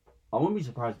 I wouldn't be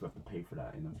surprised if we have to pay for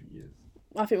that in a few years.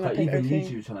 I think we're Like paying even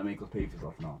everything. YouTube's trying to make us pay for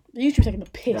stuff now. YouTube's taking the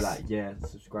piss. They're like,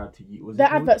 subscribe to you. Their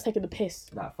adverts taking the piss.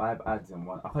 Like 5 ads in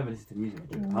one. I can't even listen to music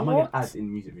videos. How am I getting ads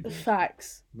in music videos?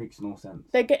 Facts. Makes no sense.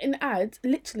 They're getting ads.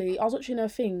 Literally, I was watching a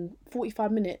thing,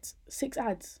 45 minutes, 6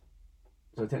 ads.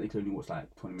 So technically only what's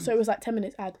like 20 minutes. So it was like 10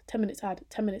 minutes ad, 10 minutes ad,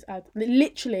 10 minutes ad.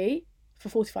 Literally for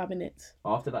 45 minutes.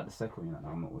 After that, the second one, you're like,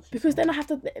 no, I'm not watching. Because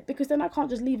then I can't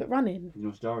just leave it running. You know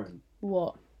what's jarring?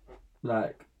 What?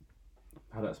 Like,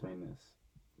 how do I explain this?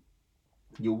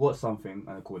 You'll watch something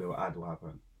and a cool little ad will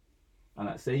happen. And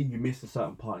like, say you missed a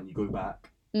certain part and you go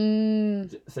back.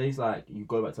 Say it's like, you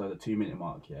go back to the 2-minute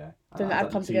mark, yeah? And Then the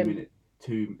ad comes again.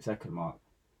 2-second mark.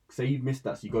 Say you've missed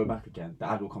that, so you go back again. The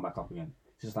ad will come back up again.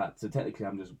 It's just like, so technically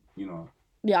I'm just,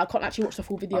 Yeah, I can't actually watch the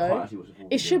full video. I can't actually watch the full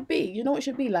video. It should be, you know what it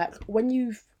should be like? When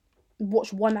you've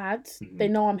watched one ad, they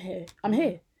know I'm here. I'm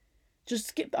here. Just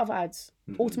skip the other ads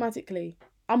automatically.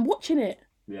 I'm watching it.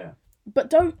 Yeah. But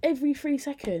don't every 3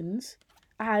 seconds,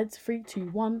 ads, 3, 2,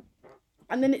 1.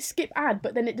 and then it skip ad,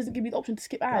 but then it doesn't give you the option to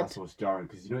skip ad. That's what's jarring,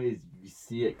 because you know it is, you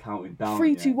see it counting down.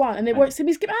 3, 2, 1, and it won't see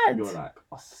me skip ads. You're like,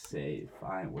 oh, safe.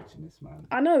 I ain't watching this, man.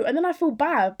 I know, and then I feel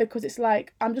bad because it's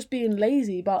like I'm just being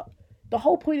lazy. But the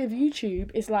whole point of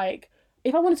YouTube is like,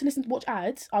 if I wanted to watch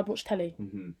ads, I'd watch telly.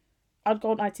 Mm-hmm. I'd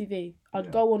go on ITV.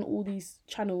 I'd go on all these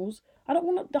channels. I don't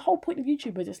want the whole point of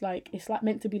YouTube is it's like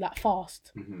meant to be like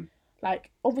fast. Mm-hmm.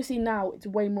 Like obviously now it's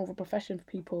way more of a profession for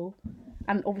people,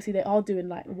 and obviously they are doing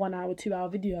like 1 hour, 2 hour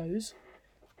videos,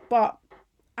 but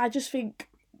I just think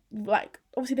like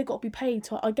obviously they got to be paid.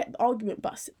 So I get the argument,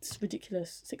 but it's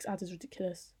ridiculous. 6 ads is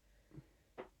ridiculous.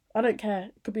 I don't care.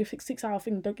 It could be a 6 hour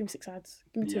thing. Don't give me 6 ads.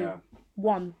 Give me 2,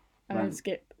 1, and then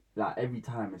skip. Like every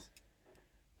time it's,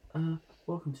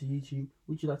 welcome to YouTube.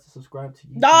 Would you like to subscribe to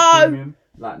YouTube No! Premium?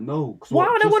 Like no. Why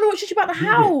would I want to watch YouTube about the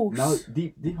house? Now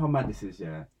deep how mad this is,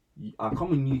 yeah. I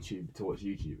come on YouTube to watch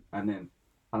YouTube, and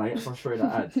I get frustrated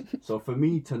at ads. So for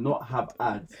me to not have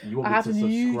ads, you want me to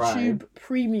subscribe. YouTube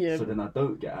Premium. So then I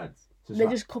don't get ads. So they're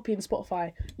just copying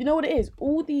Spotify. You know what it is?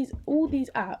 All these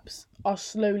apps are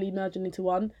slowly merging into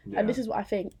one, and this is what I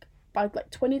think. By like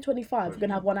 2025, we're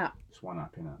gonna have one app. It's one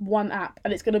app, innit? One app,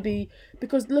 and it's gonna be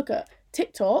because look at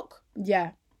TikTok.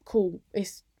 Yeah, cool.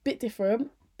 It's a bit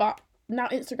different, but now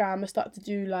Instagram has started to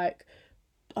do like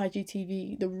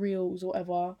IGTV, the Reels or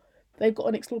whatever. They've got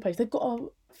an explore page. They've got a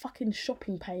fucking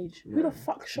shopping page. Yeah. Who the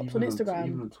fuck shops on Instagram?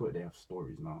 Even on Twitter, they have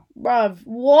stories now. Bruv,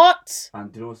 what?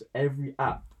 And you know, every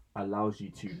app allows you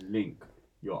to link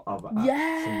your other apps.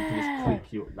 Yeah. So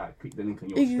you can just click the link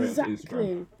and you're straight on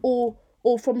Instagram.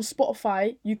 Or from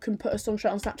Spotify, you can put a song straight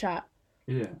on Snapchat.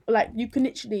 Yeah. Like you can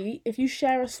literally, if you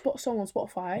share a song on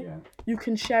Spotify, you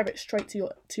can share it straight to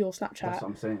your Snapchat. That's what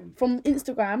I'm saying. From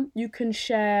Instagram, you can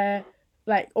share,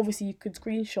 like obviously you could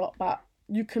screenshot, but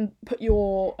you can put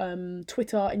your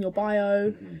Twitter in your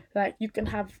bio. Mm-hmm. Like you can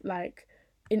have like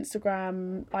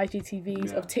Instagram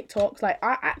IGTVs of TikToks. Like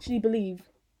I actually believe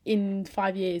in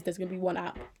 5 years there's gonna be one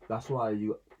app. That's why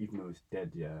even though it's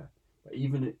dead,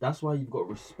 but that's why you've got to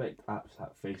respect apps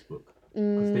like Facebook,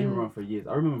 because they've been around for years.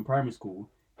 I remember in primary school,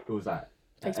 it was like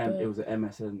it was an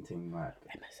MSN thing, like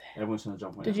everyone's trying to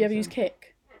jump on. Did you ever use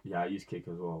Kick? Yeah, I used Kick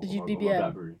as well. Did you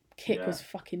BBM? Kick was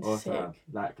fucking sick.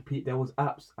 Like there was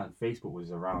apps and Facebook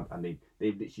was around, and they've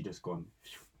literally just gone.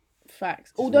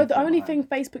 Facts. Although the only thing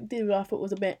Facebook did, I thought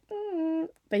was a bit.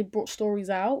 They brought stories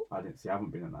out. I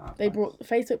haven't been in that.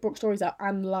 Facebook brought stories out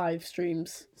and live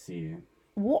streams. See.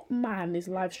 What man is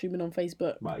live streaming on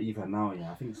Facebook? But even now,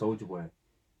 I think Soulja Boy.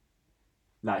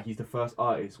 Like he's the first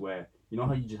artist where you know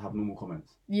how you just have normal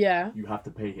comments. Yeah. You have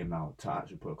to pay him now to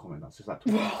actually put a comment. That's just like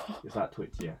Twitch. It's like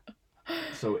Twitch, yeah.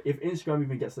 So if Instagram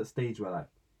even gets to that stage where like,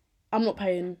 I'm not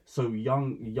paying. So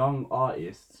young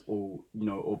artists or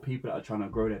people that are trying to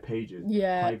grow their pages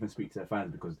can't even speak to their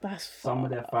fans because some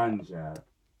of their fans,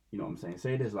 you know what I'm saying.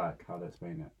 Say there's like, how to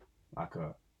explain it, like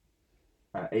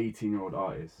an 18-year-old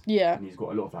artist, and he's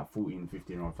got a lot of like 14,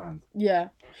 15-year-old fans. Yeah,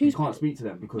 you can't speak to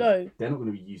them because they're not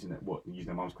going to be using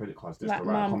their mum's credit cards just to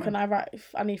write a comment. Can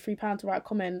I need £3 to write a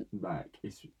comment? Like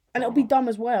it's. And it'll be dumb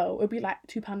as well. It'll be like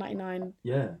 £2.99.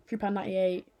 Yeah.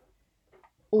 £3.98.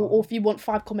 Or if you want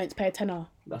 5 comments, pay a tenner.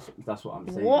 That's what I'm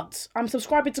saying. What? I'm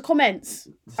subscribing to comments.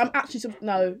 I'm actually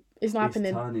no. It's not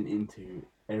happening.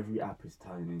 Every app is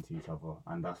turning into each other,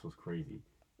 and that's what's crazy.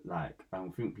 Like, I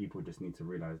think people just need to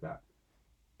realize that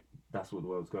that's what the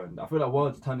world's going. I feel like the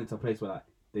world's turned into a place where like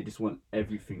they just want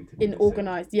everything to be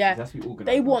organised. Yeah. That's be organised.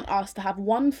 They want us to have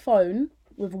one phone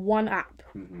with one app,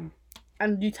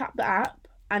 and you tap the app,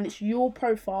 and it's your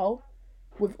profile.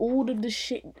 With all of the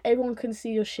shit, everyone can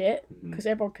see your shit because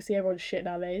everyone can see everyone's shit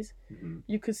nowadays.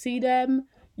 You can see them,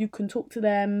 you can talk to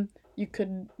them, you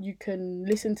can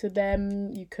listen to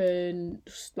them, you can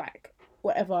just like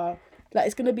whatever. Like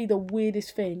it's gonna be the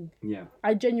weirdest thing. Yeah,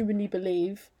 I genuinely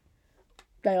believe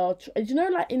they are. Do you know,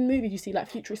 like in movies, you see like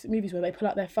futuristic movies where they pull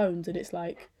out their phones and it's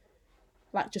like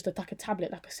just like a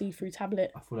tablet, like a see-through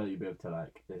tablet. I feel like you'd be able to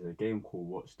like. There's a game called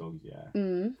Watch Dogs.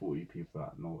 For you people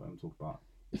that know what I'm talking about.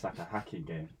 It's like a hacking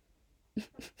game.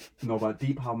 No, but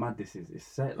deep how mad this is. It's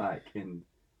set like in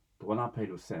the one I played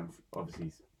was set in,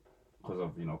 obviously because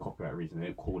of copyright reasons. They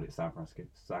didn't call it San Francisco.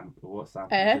 San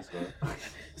Francisco.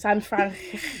 San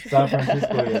Francisco. San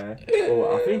Francisco, yeah.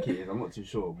 Or I think it is. I'm not too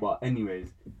sure. But anyways,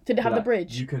 did it have the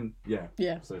bridge? You can, yeah.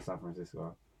 So San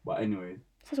Francisco. But anyways,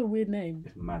 such a weird name.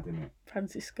 It's mad, isn't it?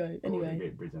 Francisco. Anyway, Golden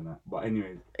Gate Bridge and that. But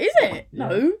anyways, is it? Yeah.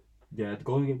 No. Yeah, the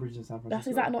Golden Gate Bridge in San Francisco.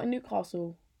 Is that not in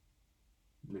Newcastle?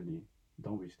 Lily,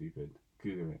 don't be stupid.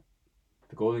 Google it.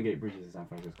 The Golden Gate Bridge is in San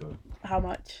Francisco. How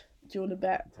much? Do you want to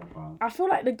bet? £10. I feel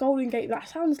like the Golden Gate, that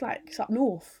sounds like it's up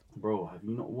north. Bro, have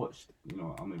you not watched? I'm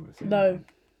not even saying No.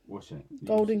 Watch it.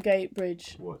 Golden Gate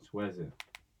Bridge. Watch. Where's it?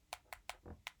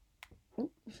 Oh,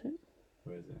 what's it?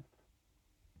 Where is it?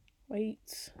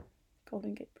 Wait.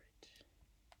 Golden Gate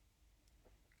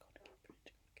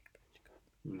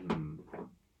Bridge.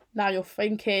 Now you're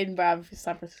thinking, bruv, it's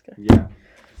San Francisco. Yeah.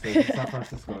 So it's San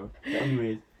Francisco. But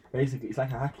anyways, basically, it's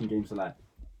like a hacking game. So like,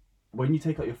 when you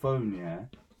take out your phone, yeah,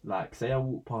 like say I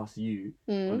walk past you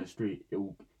on the street,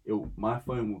 my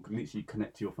phone will literally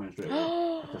connect to your phone straight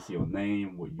away. I can see your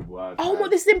name, what you work. Oh my!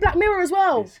 This is in Black Mirror as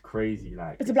well. It's crazy,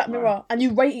 like it's a Black Mirror, and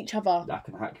you rate each other. I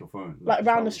can hack your phone, like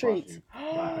around the streets.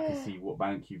 Like I can see what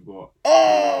bank you've got.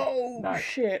 Oh like,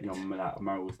 shit! Your like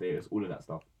marital status, all of that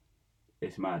stuff.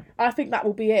 It's mad. I think that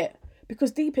will be it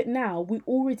because deep it now, we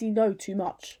already know too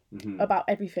much about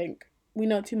everything. We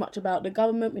know too much about the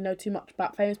government. We know too much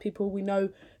about famous people. We know,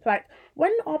 like,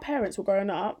 when our parents were growing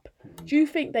up, do you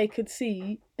think they could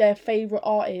see their favourite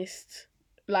artist,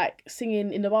 like,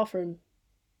 singing in the bathroom?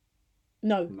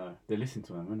 No. No, they listen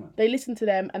to them, innit? They listen to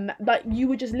them, and like you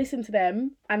would just listen to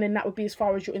them, and then that would be as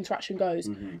far as your interaction goes.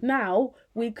 Now,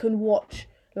 we can watch,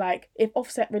 like, if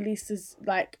Offset releases,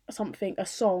 like, something, a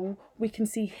song, we can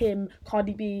see him,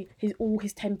 Cardi B, all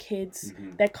his 10 kids,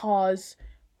 their cars,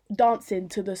 dancing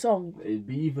to the song.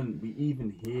 We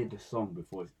even hear the song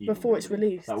before it's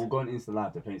released. Like we'll go on Insta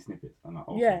Live, they're playing snippets, and like,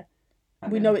 okay. Yeah,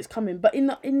 and we know it's coming. But in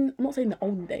I'm not saying the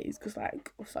olden days because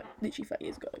like it's like literally 30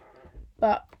 years ago,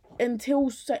 but until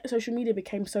social media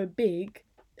became so big,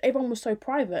 everyone was so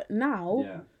private.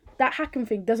 Now that hacking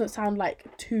thing doesn't sound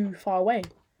like too far away.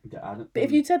 Yeah, but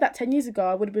if you said that 10 years ago,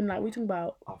 I would have been like, what are you talking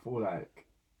about? I feel like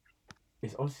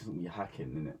it's obviously something you're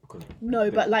hacking, isn't it? Because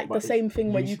but the same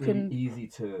thing where you can easy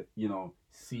to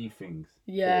see things.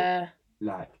 Yeah.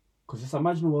 Like, because just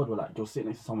imagine a world where like you're sitting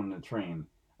next to someone on a train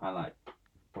and like,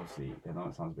 obviously, I know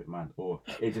it sounds a bit mad, or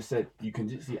it just said you can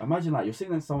just see. Imagine like you're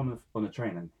sitting next to someone on a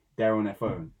train and they're on their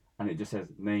phone and it just says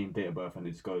name, date of birth, and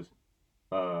it just goes,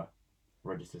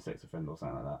 registered sex offender or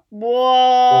something like that.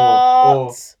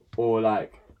 What? Or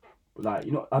like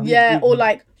you know. I mean, or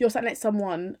like you're sat next to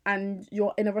someone and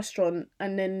you're in a restaurant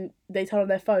and then they turn on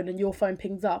their phone and your phone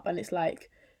pings up and it's like,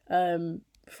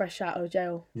 fresh out of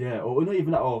jail. Yeah, or not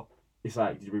even that. Or it's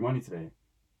like, did you bring money today?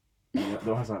 And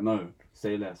the guy's like, no.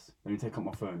 Say less. Let me take out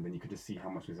my phone. Then you could just see how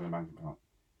much is in the bank account.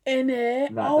 In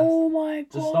it. Like, oh my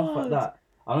god. Just stuff like that.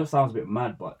 I know it sounds a bit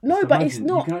mad, but no, but it's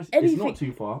not. It's not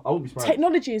too far. I wouldn't be surprised.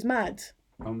 Technology is mad.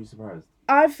 I wouldn't be surprised.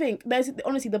 I think there's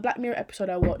honestly the Black Mirror episode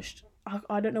I watched.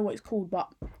 I don't know what it's called,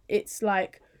 but it's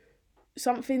like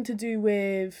something to do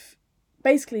with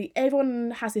basically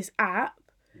everyone has this app,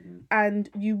 and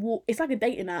you walk. It's like a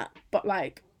dating app, but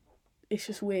like it's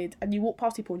just weird. And you walk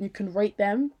past people and you can rate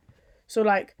them. So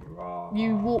like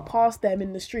you walk past them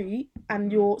in the street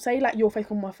and you're say like your face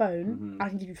on my phone, I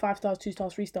can give you 5 stars, 2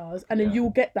 stars, 3 stars, and then you'll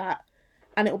get that,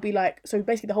 and it'll be like so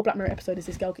basically the whole Black Mirror episode is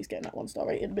this girl keeps getting that 1 star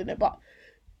rated in it, but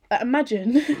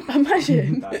imagine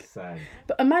That's sad.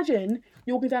 But imagine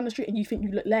you're walking down the street and you think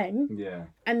you look lame,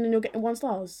 and then you're getting 1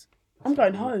 stars. I'm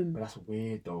going home. But that's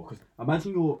weird though, because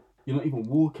imagine you're not even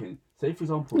walking. Say for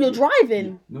example, you're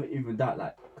driving. Not even that,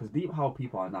 like, because deep how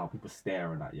people are now, people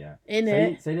staring at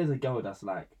Say there's a girl that's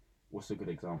like, what's a good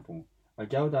example? A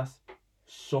girl that's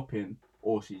shopping,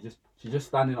 or she's just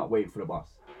standing up waiting for the bus,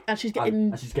 and she's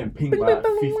getting pinged by like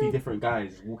 50 different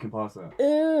guys walking past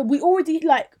her. We already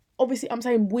like obviously I'm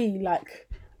saying we like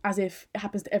as if it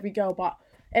happens to every girl, but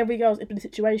every girl's in a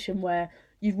situation where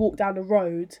you've walked down the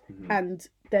road and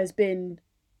there's been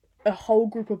a whole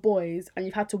group of boys and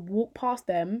you've had to walk past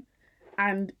them.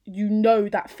 And you know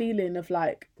that feeling of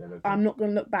like, I'm not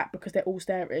going to look back because they're all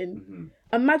staring.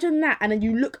 Imagine that. And then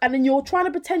you look and then you're trying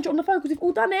to pretend you're on the phone because we've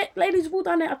all done it. Ladies, we've all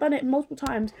done it. I've done it multiple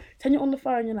times. Pretend you're on the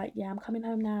phone. You're like, yeah, I'm coming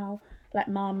home now. Like,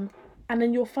 mum. And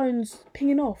then your phone's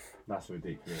pinging off. That's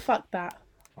ridiculous. Fuck that.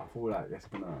 I feel like that's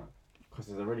going to... Because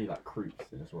there's already like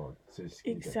creeps in this world. So it's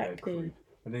exactly.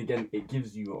 And then again, it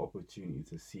gives you an opportunity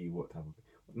to see what type of...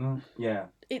 No, yeah.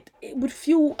 It would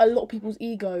fuel a lot of people's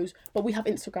egos, but we have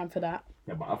Instagram for that.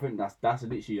 Yeah, but I think that's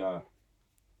literally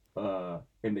a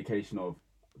indication of,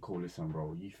 cool, listen,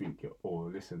 bro, you think or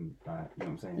listen, like, you know what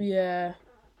I'm saying? Yeah.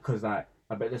 Because like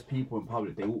I bet there's people in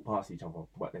public, they walk past each other,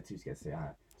 but they're too scared to say hi.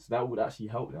 So that would actually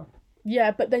help them.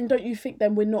 Yeah, but then don't you think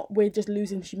then we're just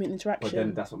losing human interaction? But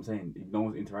then that's what I'm saying. No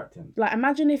one's interacting. Like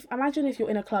imagine if you're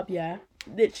in a club, yeah.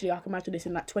 Literally, I can imagine this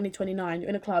in like 2029. You're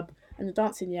in a club and you're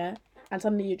dancing, yeah. And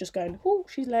suddenly you're just going, oh,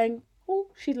 she's laying. Oh,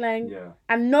 she's laying. Yeah.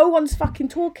 And no one's fucking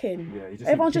talking. Yeah.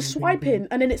 Everyone's just swiping,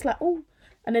 and then it's like, oh,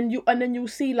 and then you'll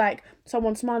see like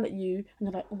someone smile at you, and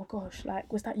you're like, oh my gosh,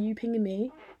 like was that you pinging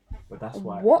me? But that's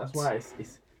why. What? That's why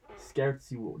it's scared to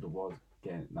see what the world's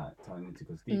getting like turning into,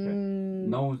 because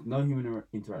no human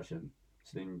interaction.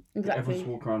 So then everyone's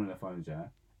walking around on their phones, yeah,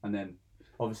 and then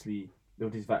obviously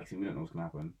with this vaccine, we don't know what's gonna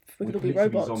happen. We could be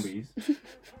robots, zombies,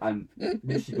 and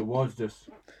literally the world's just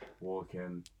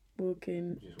walking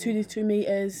 2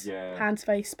 meters, yeah, hands,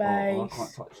 face, space. I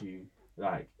can't touch you.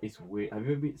 Like, it's weird. Have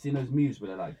you ever seen those memes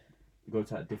where they like go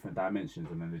to like, different dimensions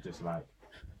and then they're just like,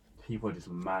 people are just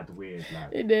mad weird,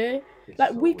 like, you know,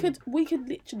 like so we could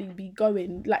literally be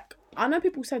going, like, I know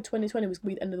people said 2020 was gonna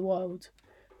be the end of the world,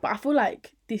 but I feel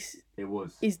like this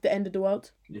is the end of the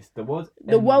world. Yes, the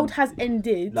world has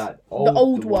ended. Like the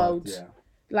old world. Yeah.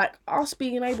 Like us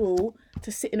being able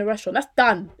to sit in a restaurant, that's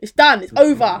done. It's done. It's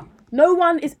over. No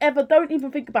one is ever. Don't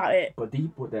even think about it. But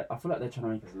I feel like they're trying to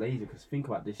make us lazy, because think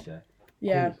about this, yeah.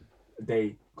 Yeah.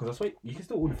 Because I swear you can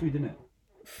still order food, innit?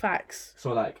 Facts.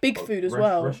 So like big food as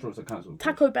well. Restaurants are cancelled.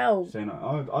 Taco Bell. Saying like,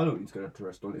 I don't need to go to a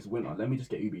restaurant. It's winter. Let me just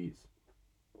get Uber Eats,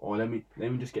 or let me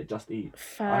just get Just Eat.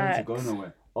 Facts. I don't need to go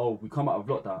nowhere. Oh, we come out of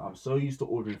lockdown. I'm so used to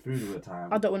ordering food all the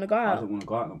time. I don't want to go out. I don't want to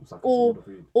go out no more, so I can order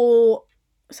food. Or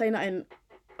say nothing.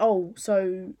 Oh,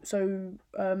 so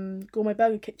Gourmet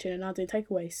Burger Kitchen and I doing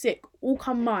takeaway. Sick. All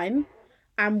come mine,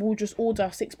 and we'll just order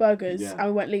 6 burgers and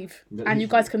we won't leave. And you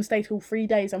guys can stay till 3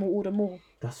 days and we'll order more.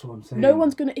 That's what I'm saying. No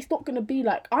one's gonna. It's not gonna be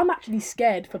like. I'm actually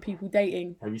scared for people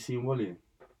dating. Have you seen Wally?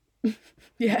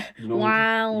 Yeah. You know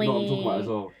Wally. You know what I'm talking about as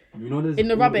well. You know, there's in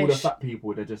the rubbish. All the fat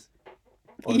people. They're just.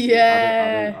 Honestly,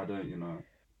 yeah. I don't. You know.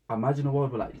 Imagine a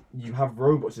world where like you have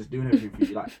robots just doing everything for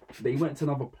you. Like they went to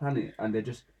another planet and they're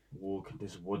just walking,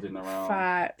 just waddling around,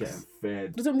 Facts. getting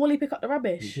fed. Doesn't Wally pick up the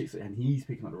rubbish? He picks it, and he's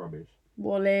picking up the rubbish.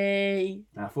 Wally.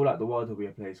 And I feel like the world will be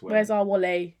a place where. Where's our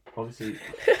Wally? Obviously.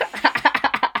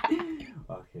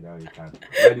 Okay, now you can.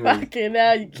 Anyway, okay,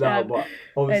 now you can. No, but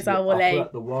obviously, Where's our Wally? I feel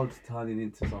like the world's turning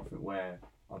into something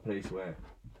a place where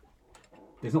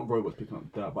there's not robots picking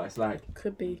up dirt, but it's like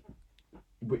could be.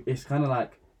 It's kind of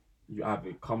like you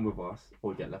either come with us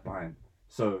or get left behind.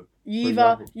 So you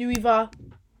either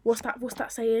what's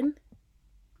that saying?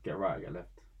 Get right, or get left.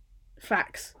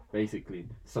 Facts. Basically,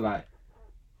 so like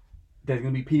there's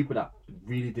gonna be people that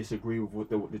really disagree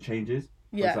with what the change is.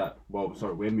 Yeah. It's like, well,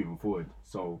 sorry, we're moving forward.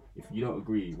 So if you don't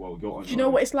agree, well, you're on. Do you know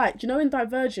what it's like? Do you know in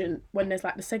Divergent when there's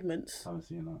like the segments? I haven't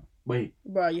seen that. Wait.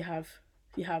 Bro, you have.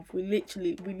 We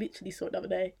literally saw it the other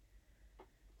day.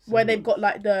 Segments. Where they've got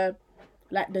like the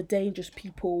dangerous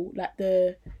people, like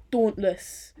the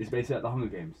dauntless. It's basically like the Hunger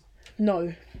Games.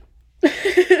 No.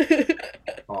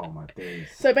 Oh my days.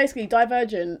 So basically,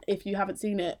 Divergent, if you haven't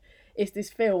seen it, it's this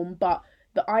film, but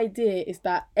the idea is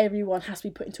that everyone has to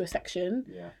be put into a section.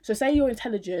 Yeah. So say you're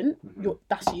intelligent,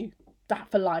 that's you.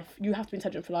 That for life. You have to be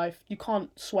intelligent for life. You can't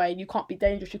sway, you can't be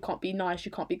dangerous, you can't be nice,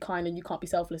 you can't be kind, and you can't be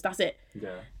selfless. That's it.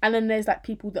 Yeah. And then there's like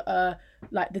people that are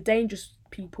like the dangerous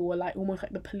people are like almost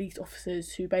like the police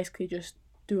officers who basically just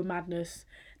do a madness.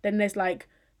 Then there's like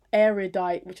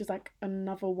erudite, which is like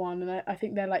another one, and I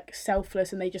think they're like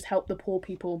selfless and they just help the poor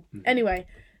people. Anyway,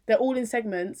 they're all in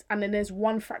segments, and then there's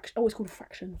one fraction. Oh, it's called a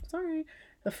fraction. Sorry.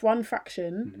 The one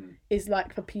fraction is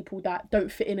like for people that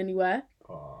don't fit in anywhere.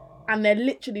 And they're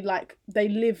literally like, they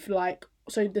live like,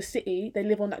 so the city, they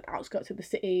live on like the outskirts of the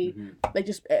city. They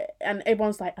just, and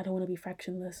everyone's like, I don't want to be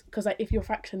fractionless. Because like, if you're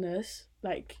fractionless,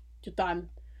 like, you're done.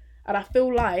 And I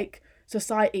feel like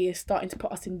society is starting to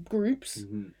put us in groups,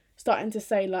 starting to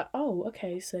say like, oh,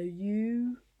 okay, so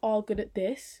you are good at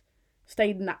this.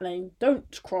 Stay in that lane.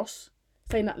 Don't cross.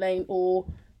 Stay in that lane. Or,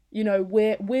 you know,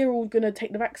 we're all going to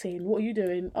take the vaccine. What are you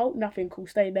doing? Oh, nothing. Cool.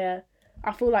 Stay there.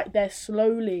 I feel like they're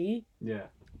slowly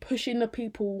pushing the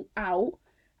people out,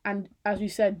 and as you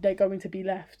said, they're going to be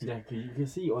left. Yeah, because you can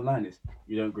see online is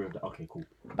you don't agree with that. Okay, cool.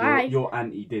 Bye. You're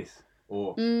anti this,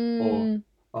 or we're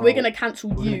gonna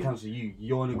cancel you. We're gonna cancel you.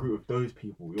 You're in a group with those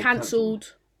people. You're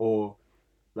cancelled. Or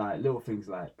like little things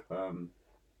like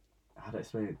how to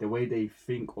explain it? The way they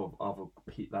think of other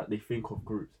people, like they think of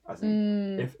groups. As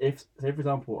in, if say for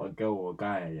example a girl or a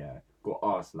guy got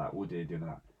asked like, what do they do?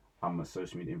 Like, I'm a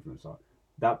social media influencer.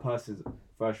 That person's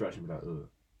first reaction would be like, ugh.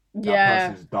 That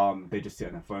person's dumb. They just sit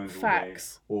on their phones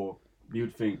Facts. all day. Or you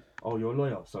would think, oh, you're a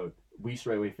lawyer, so we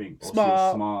straight away think, oh, smart. So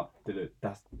you're smart.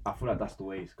 I feel like that's the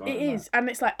way it's going. It is, and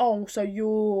it's like, oh, so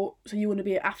you want to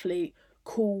be an athlete,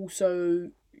 cool. So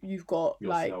you've got you're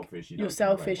like selfish. You're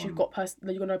selfish. You've got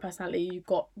no personality. You've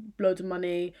got loads of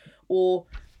money, or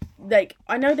like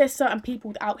I know there's certain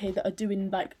people out here that are doing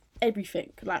like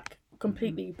everything, like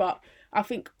completely, but I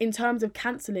think in terms of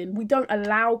cancelling, we don't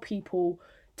allow people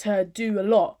to do a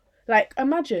lot. Like,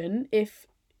 imagine if,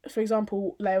 for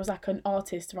example, there was like an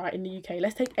artist, in the UK.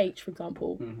 Let's take H, for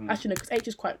example. Actually, no, because H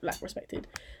is quite, respected.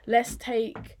 Let's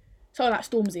take someone like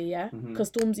Stormzy, yeah,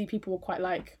 because Stormzy people were quite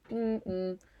like,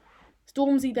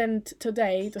 Stormzy then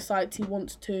today decides he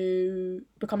wants to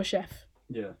become a chef.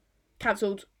 Yeah.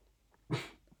 Cancelled.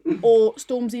 Or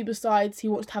Stormzy decides he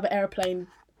wants to have an aeroplane.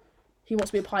 He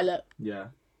wants to be a pilot. Yeah.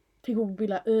 People will be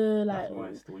like, like,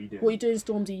 what are you doing,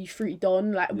 Stormzy, you fruity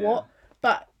don? Like, what?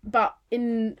 But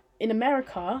in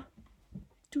America,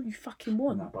 do you fucking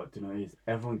want? No, but do you know what it is?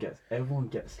 Everyone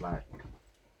gets like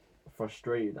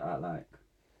frustrated at like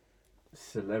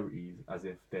celebrities as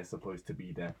if they're supposed to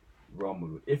be their role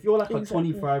model. If you're like a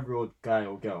 25-year-old guy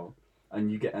or girl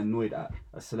and you get annoyed at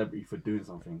a celebrity for doing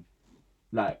something,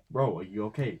 like, bro, are you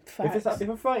okay? Facts. If it's like, if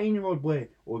a 13-year-old boy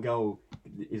or girl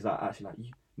is like actually like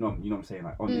you know what I'm saying,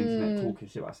 like on the internet talking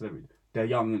shit about celebrities, they're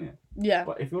young, innit? Yeah.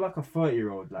 But if you're like a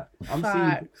 30-year-old, like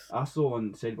I saw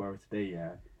on Shade Bar today,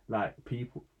 yeah, like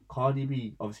people, Cardi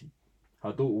B, obviously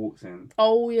her daughter walks in.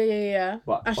 Oh yeah.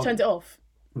 But and she turns it off.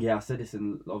 Yeah, I said this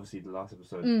in obviously the last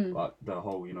episode, but the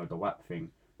whole the WAP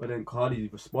thing. But then Cardi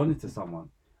responded to someone,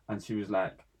 and she was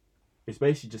like, it's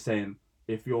basically just saying,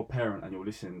 if you're a parent and you're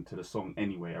listening to the song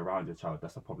anyway around your child,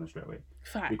 that's a problem straight away.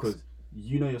 Facts. Because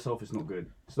you know yourself is not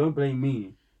good. So don't blame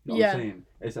me. You know what I'm saying?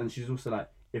 And she's also like,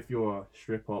 if you're a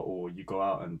stripper or you go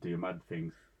out and do mad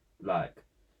things, like,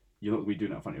 you're not going to be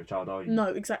doing that in front of your child, are you? No,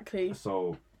 exactly.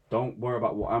 So don't worry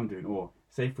about what I'm doing. Or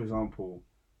say, for example,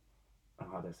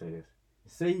 how do I say this?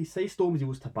 Say Stormzy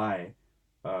was to buy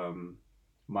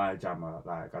my Jammer,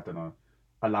 like, I don't know,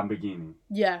 a Lamborghini.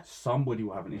 Yeah. Somebody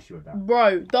will have an issue with that.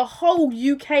 Bro, the whole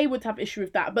UK would have issue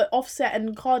with that. But Offset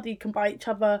and Cardi can buy each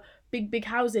other big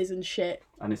houses and shit.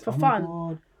 And it's for fun.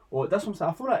 God. Or that's what I'm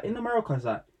saying. I feel like in America it's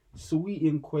like Sweetie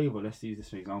and Quavo, let's use this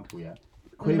for example, yeah.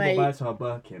 Quavo buys her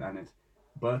Birkin and it's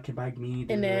Birkin bag me.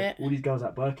 All these girls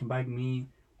at Birkin bag me.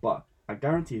 But I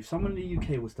guarantee if someone in the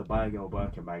UK was to buy a girl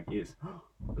Birkin bag, it's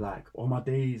like, all my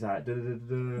days, like, Yeah. Like, do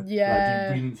you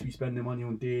really need to be spending money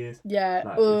on this? Yeah.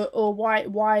 Like, or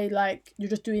why, like, you're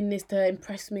just doing this to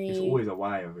impress me. It's always a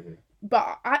why over here.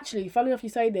 But actually, funny enough you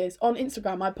say this, on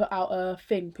Instagram I put out a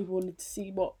thing, people wanted to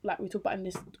see what, like, we talk about in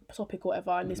this topic or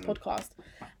whatever, in this podcast.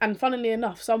 And funnily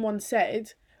enough, someone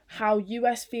said how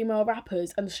US female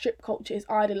rappers and the strip culture is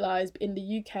idolised, but in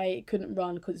the UK it couldn't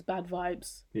run because it's bad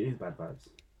vibes. It is bad vibes.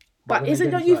 But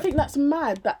don't you think that's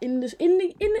mad that in the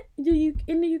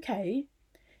UK,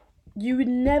 you would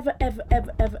never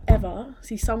ever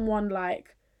see someone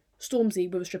like Stormzy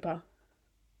with a stripper?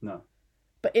 No.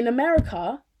 But in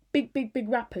America, big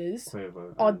rappers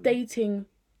Quavo, are dating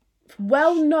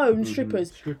well-known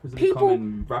strippers. Strippers are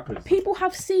becoming rappers. People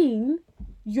have seen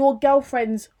your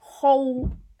girlfriend's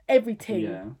whole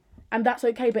everything, and that's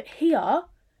okay. But here,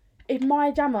 if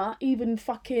my Jammer even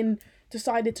fucking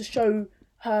decided to show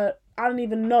her, I don't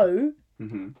even know,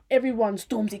 everyone,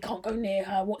 Stormzy can't go near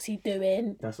her, what's he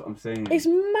doing? That's what I'm saying. It's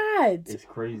mad. It's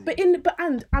crazy.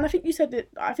 And I think you said it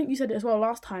as well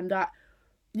last time that,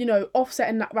 you know, Offset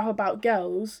and that rap about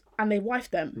girls and they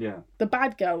wife them. Yeah. The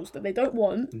bad girls that they don't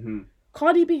want.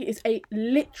 Cardi B is a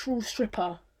literal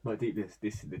stripper. But this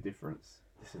is the difference.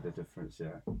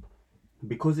 Yeah.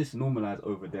 Because it's normalised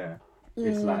over there,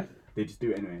 it's like, they just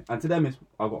do it anyway. And to them, it's,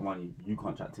 I got money, you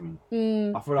can't chat to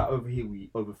me. I feel like over here, we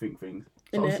overthink things.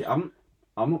 So obviously, I'm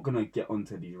not going to get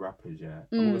onto these rappers, yeah.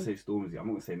 I'm not going to say Stormzy, I'm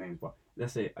not going to say names, but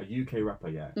let's say a UK rapper,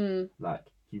 yeah. Like,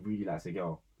 he really likes a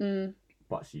girl.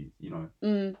 But she, you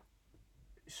know,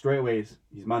 straight away,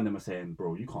 his man them are saying,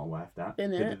 bro, you can't wife that.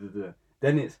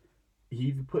 Then it's,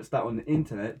 he puts that on the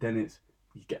internet, then it's,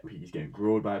 he's getting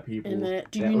grilled by people.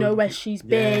 Do you know where she's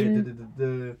been?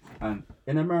 And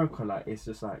in America, like, it's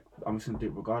just like, I'm just gonna do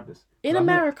it regardless. In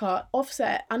America,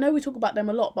 Offset, I know we talk about them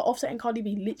a lot, but Offset and Cardi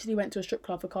B literally went to a strip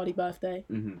club for Cardi's birthday.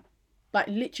 Like,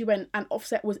 literally went, and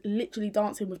Offset was literally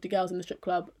dancing with the girls in the strip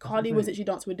club. Cardi was literally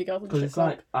dancing with the girls in the strip club.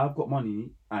 Because it's like, I've got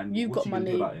money, and you've got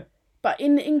money. About it? But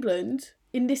in England,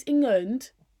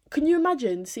 can you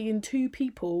imagine seeing two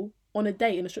people on a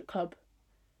date in a strip club?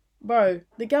 Bro,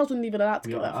 the girls wouldn't even allow to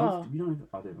get that far. I don't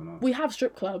even know. We have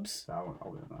strip clubs. I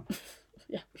wouldn't know.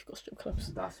 Yeah, we've got strip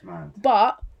clubs. That's mad.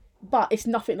 But it's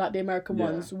nothing like the American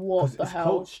ones. What the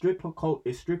hell? It's a culture.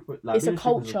 It's a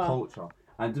culture.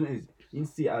 And do you know what it is? You can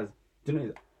see it as, do you know what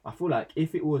it is? I feel like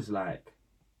if it was like,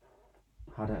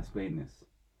 how do I explain this?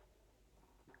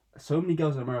 So many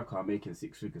girls in America are making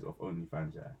 6 figures off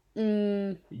OnlyFans,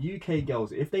 yeah. UK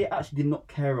girls, if they actually did not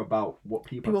care about what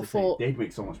people have to say, they'd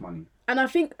make so much money. And I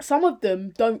think some of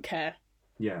them don't care.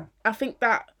 Yeah. I think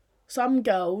that some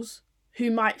girls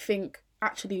who might think,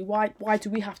 actually, why do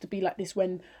we have to be like this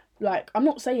when, like, I'm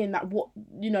not saying that what,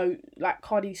 you know, like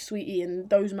Cardi, Sweetie and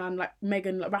those man like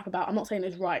Megan like, rap about, I'm not saying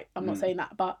it's right. I'm not saying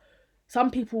that. But some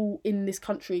people in this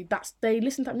country, they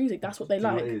listen to that music. That's what they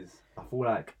like. You know what it is? I feel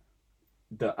like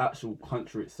the actual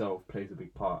country itself plays a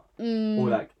big part. Or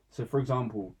like, so for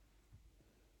example,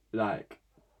 like,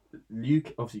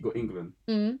 UK, obviously you got England,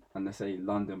 and let's say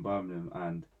London,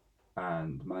 Birmingham,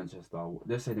 and Manchester.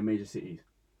 Let's say the major cities.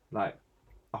 Like,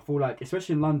 I feel like,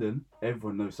 especially in London,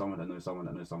 everyone knows someone that knows someone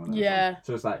that knows someone that knows someone.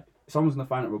 So it's like, someone's gonna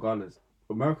find it regardless.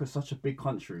 America's such a big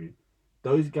country.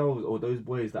 Those girls or those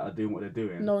boys that are doing what they're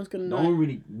doing, no one's gonna know. No one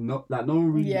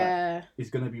really like,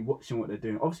 is gonna be watching what they're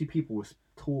doing. Obviously, people will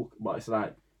talk, but it's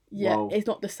like, well, it's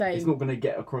not the same. It's not gonna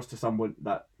get across to someone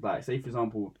that, like, say for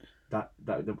example,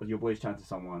 your boy's chatting to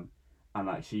someone, and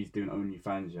like she's doing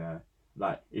OnlyFans,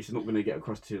 like it's not gonna get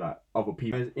across to like other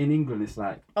people. Whereas in England, it's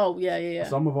like,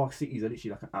 some of our cities are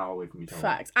literally like an hour away from each other.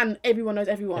 Facts, and everyone knows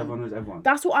everyone. Everyone knows everyone.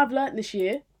 That's what I've learnt this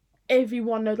year.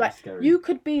 Everyone knows, like, you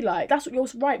could be like, that's what you're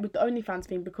right with the OnlyFans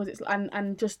thing, because it's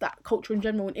and just that culture in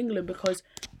general in England, because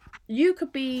you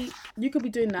could be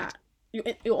doing that.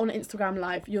 You're on Instagram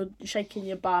live, you're shaking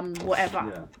your bum, whatever.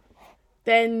 Yeah.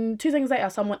 Then 2 seconds later,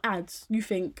 someone adds. You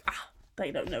think,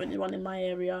 they don't know anyone in my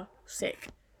area. Sick.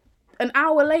 An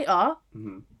hour later,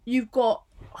 you've got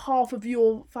half of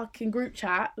your fucking group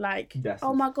chat like,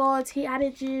 oh my god, he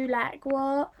added you. Like,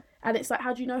 what? And it's like,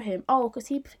 how do you know him? Oh, because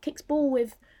he kicks ball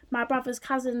with my brother's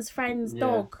cousin's friend's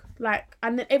dog. Like,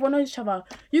 and then everyone knows each other.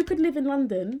 You could live in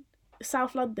London,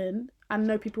 South London, and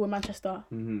know people in Manchester.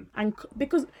 And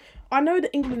because I know that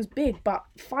England's big, but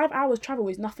 5 hours travel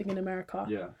is nothing in America.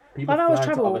 Yeah. 5 hours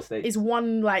travel is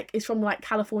is from like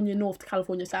California North to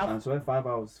California South. And so 5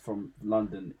 hours from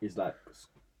London is like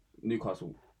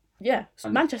Newcastle. Yeah,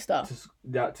 Manchester.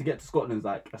 To get to Scotland is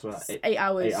like, that's what, like 8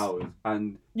 hours. 8 hours.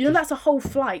 And you know, that's a whole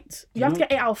flight. You have to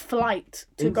get 8 hour flight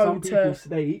to go to some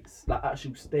states, like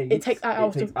actual states. It takes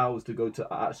hours to go to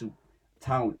an actual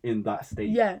town in that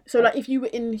state. Yeah. So like if you were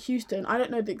in Houston, I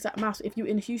don't know the exact mass. If you're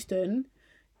in Houston,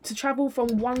 to travel from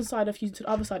one side of Houston to the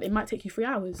other side, it might take you 3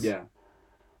 hours. Yeah.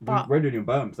 But we're doing in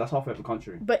Berms. That's halfway up the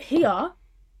country. But here,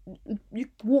 you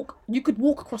could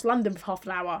walk across London for half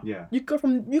an hour. Yeah. You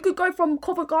could go from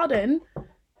Covent Garden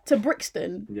to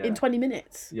Brixton in 20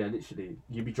 minutes. Yeah, literally.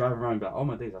 You'd be driving around and be like, oh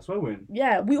my days, I swear we're in.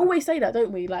 Yeah, we always say that,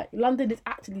 don't we? Like, London is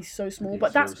actually so small,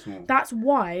 but that's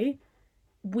why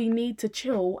we need to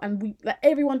chill, and we like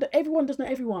everyone does know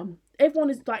everyone.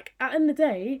 Everyone is like, at the end of the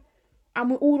day,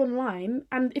 and we're all online.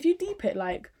 And if you deep it,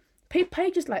 like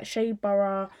pages like Shade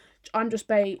Borough, Andros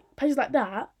Bay, pages like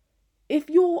that, if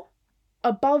you're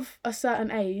above a certain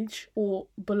age or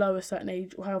below a certain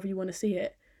age, or however you want to see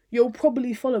it, you're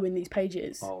probably following these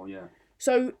pages. Oh yeah.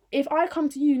 So if I come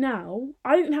to you now,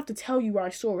 I don't have to tell you where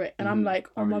I saw it, and I'm like,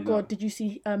 oh my god, did you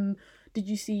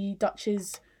see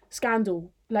Dutch's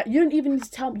scandal? Like, you don't even need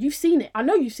to tell me. You've seen it. I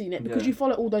know you've seen it because you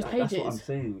follow all those pages. That's what I'm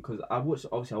saying, because I watch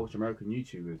American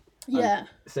YouTubers. Yeah.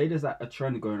 Say there's like a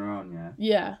trend going around, yeah.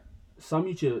 Yeah. Some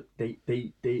YouTubers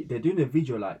they're doing their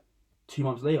video like 2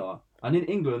 months later. And in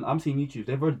England, I'm seeing YouTubers,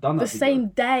 they've already done that the same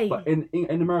day. But in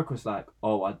America, it's like,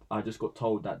 oh, I just got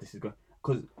told that this is good.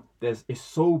 Because it's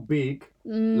so big,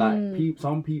 like,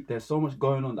 there's so much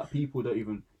going on that people don't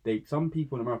even, some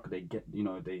people in America, they get,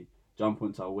 they jump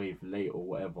onto a wave late or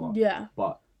whatever. Yeah.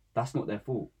 But that's not their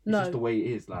fault. It's just the way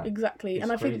it is. Like, exactly.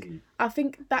 And I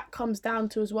think that comes down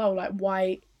to as well, like,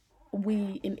 why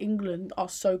we in England are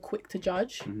so quick to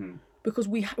judge. Because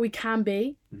we can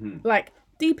be. Like,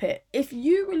 deep it. If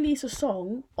you release a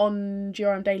song on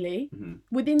GRM Daily,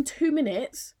 within 2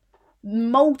 minutes,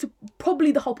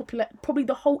 probably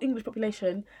the whole English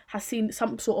population has seen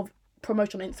some sort of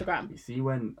promotion on Instagram. You see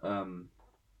when and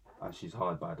she's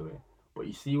hard, by the way, but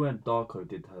you see when Darko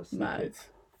did her snippet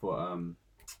for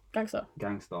Gangsta.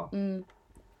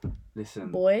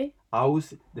 Listen, boy,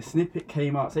 the snippet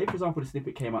came out. Say for example, the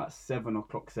snippet came out at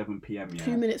 7:00, 7 p.m. Yeah,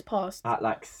 2 minutes past. At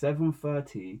like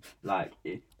 7:30,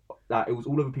 it was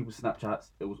all over people's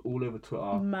Snapchats. It was all over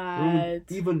Twitter. Mad.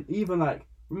 Even like,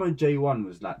 remember J1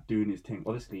 was like doing his thing.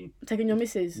 Obviously, taking your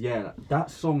missus. Yeah, like, that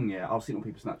song. Yeah, I've seen it on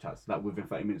people's Snapchats like within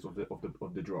 30 minutes of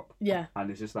the drop. Yeah. And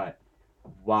it's just like,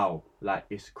 wow, like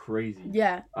it's crazy.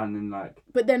 Yeah. And then like.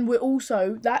 But then we're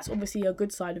also, that's obviously a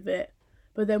good side of it.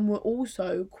 But then we're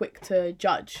also quick to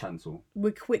judge. Cancel.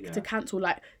 We're quick to cancel.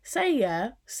 Like, say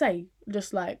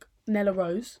just like Nella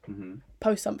Rose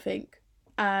post something,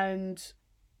 and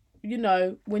we're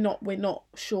not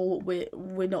sure,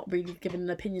 we're not really giving an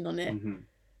opinion on it.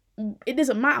 It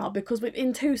doesn't matter, because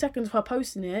within 2 seconds of her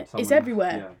posting it, it's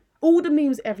everywhere. Yeah. All the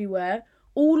memes everywhere.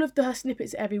 All of her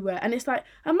snippets everywhere. And it's like,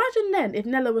 imagine then if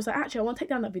Nella was like, actually, I want to take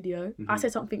down that video. I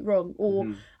said something wrong, or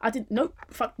I didn't. Nope.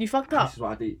 You fucked up. This is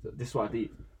what I did.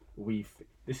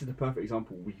 this is the perfect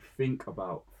example. We think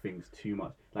about things too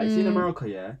much. Like, see in America,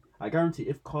 yeah, I guarantee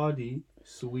if Cardi,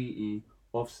 Sweetie,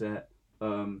 Offset,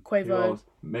 who Quavo. else?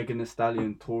 Megan Thee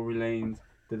Stallion, Tory Lanez,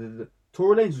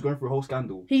 Tory Lanez was going through a whole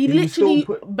scandal. He was literally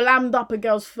still blammed up a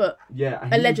girl's foot. Yeah,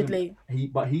 and allegedly.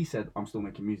 But he said, "I'm still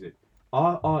making music."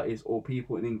 Our artists or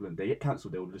people in England, they get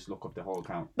cancelled, they will just lock off their whole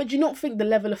account. But do you not think the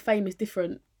level of fame is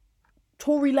different?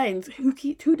 Tory Lanez,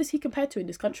 who does he compare to in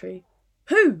this country?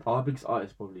 Who? Our biggest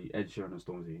artist probably Ed Sheeran and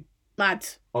Stormzy. Mad.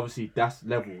 Obviously, that's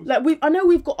levels. Like I know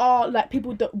we've got our like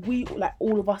people that we like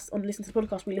all of us on Listen to the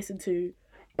Podcast we listen to,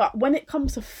 but when it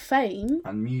comes to fame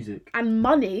and music and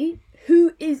money,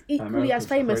 who is equally America's as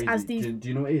famous crazy. as these? Do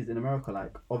you know what it is in America?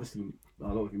 Like, obviously, a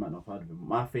lot of you might not have heard of him.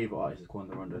 My favorite artist is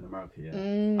Kwon in America, yeah,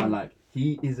 and like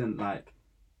he isn't like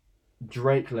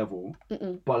Drake level,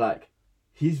 but like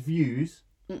his views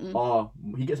are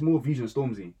he gets more views than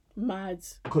Stormzy. Mad.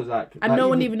 Because like and no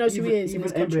one even knows who he is. Even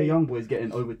NBA YoungBoy is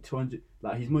getting over 200.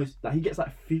 Like he's most like he gets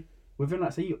like within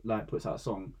like say he like puts out a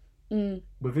song,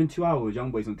 within 2 hours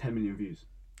YoungBoy's on 10 million views.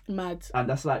 Mad. And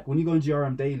that's like when you go on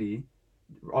GRM Daily,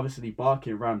 obviously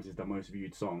Barking Rams is the most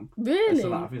viewed song. Really? So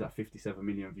like I think it's like 57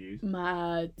 million views.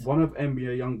 Mad. One of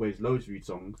NBA YoungBoy's lowest viewed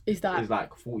songs is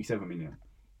like 47 million.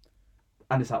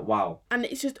 And it's like wow. And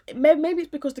it's just maybe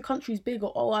it's because the country's big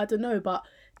or I don't know, but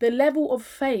the level of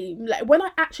fame, like when I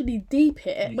actually deep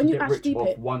it, when you actually deep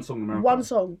it, one song in America. One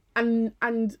song, and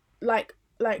like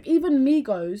even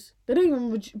Migos, they don't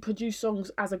even produce songs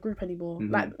as a group anymore.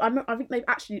 Like I think they've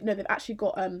actually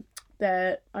got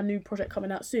a new project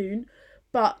coming out soon,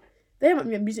 but they haven't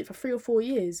made music for 3 or 4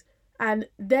 years, and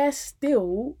they're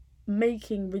still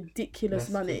making ridiculous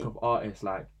money. Think of artists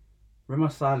like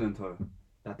remember Silento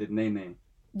that did Nene.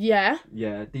 Yeah.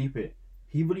 Yeah, deep it.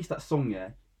 He released that song, yeah.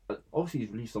 Obviously,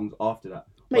 he's released songs after that.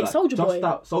 Mate, like, Soulja Boy. Just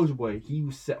that Soulja Boy, he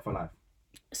was set for life.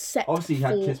 Obviously, he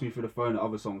had Kiss Me Through the Phone and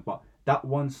other songs, but that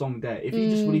one song there, if he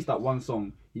just released that one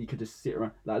song, he could just sit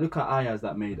around. Like, look at Ayaz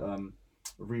that made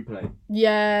Replay.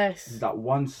 Yes. That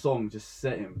one song just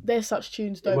set him. They're such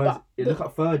tunes though. Look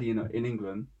at Ferdy in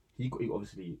England. He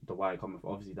obviously the wire coming.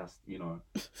 Obviously, that's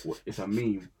it's a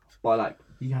meme. But like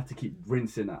he had to keep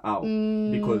rinsing it out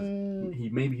because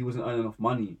he wasn't earning enough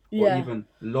money. Or even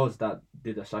Loz that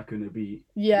did a Shakuna beat.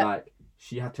 Yeah. Like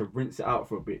she had to rinse it out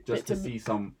for a bit just to see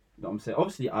some. You know what I'm saying?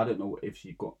 Obviously, I don't know if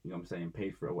she got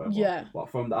paid for it or whatever. Yeah. But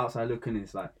from the outside looking,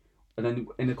 it's like, and then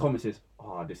in the comments it's,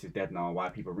 oh, this is dead now. Why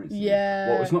are people rinsing? Yeah.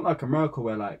 Well, it's not like America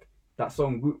where like that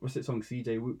song. What's it song?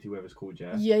 CJ Whoopty, whatever it's called.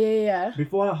 Yeah. Yeah.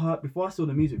 Before I saw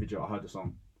the music video, I heard the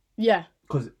song. Yeah.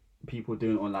 Because people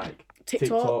doing it on like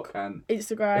TikTok and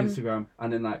Instagram,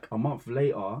 and then like a month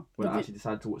later when I actually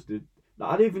decided to watch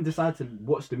I didn't even decide to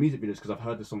watch the music videos because I've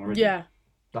heard the song already. Yeah,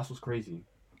 that's what's crazy.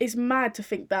 It's mad to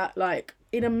think that like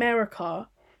in America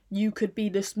you could be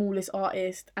the smallest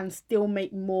artist and still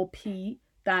make more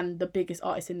than the biggest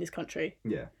artist in this country.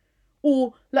 Yeah.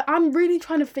 Or like I'm really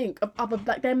trying to think of other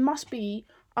like there must be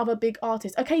other big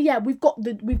artists. Okay, yeah, we've got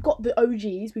the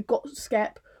OGs, we've got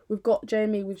Skep, we've got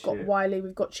Jamie, we've got Wiley,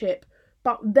 we've got Chip.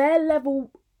 But their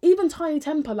level, even Tiny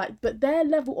Temper, but their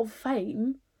level of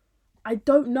fame, I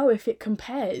don't know if it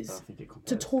compares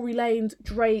to Tory Lanez,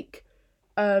 Drake,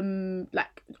 Justin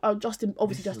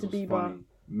Bieber. Funny.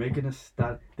 Megan Thee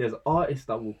Stallion. There's artists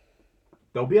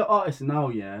there'll be an artist now,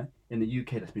 yeah, in the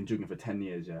UK that's been drinking for 10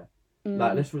 years, yeah.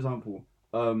 Like, let's for example,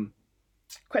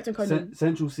 Cretin Conan.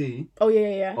 Central C. Oh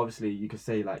yeah. Obviously, you could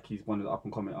say like he's one of the up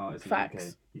and coming artists Facts. in the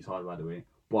UK. He's hard, by the way,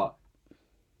 but.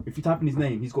 If you type in his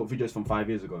name, he's got videos from 5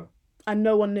 years ago. And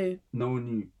no one knew. No one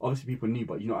knew. Obviously, people knew,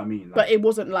 but you know what I mean. Like, but it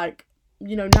wasn't like,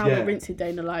 now we're rinsing Day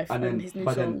in the Life and his new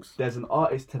songs. Then there's an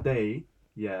artist today,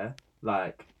 yeah,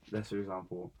 like, let's for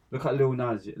example, look at Lil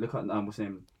Nas, look at, what's his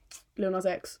name? Lil Nas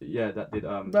X. Yeah, that did,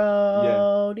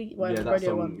 Brody. that Radio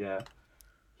song, one. yeah.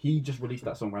 He just released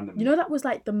that song randomly. You know that was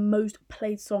like the most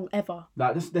played song ever.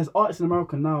 Like there's artists in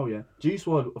America now, yeah. Juice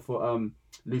WRLD for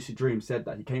Lucid Dream said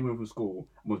that he came home from school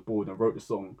and was bored and wrote the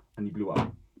song and he blew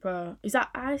up. Bruh, is that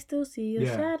I Still See Your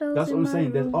Shadows? That's what I'm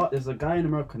saying. Room. There's a guy in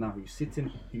America now who's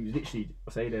literally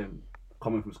say they're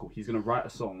coming from school. He's gonna write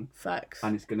a song. Facts.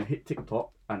 And it's gonna hit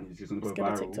TikTok and he's just gonna go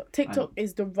viral. TikTok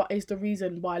is the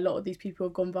reason why a lot of these people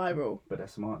have gone viral. But they're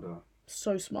smart though.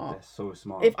 So smart. They're so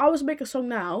smart. If I was to make a song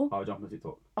now, I would jump on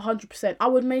TikTok. 100%. I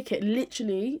would make it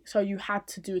literally so you had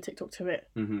to do a TikTok to it.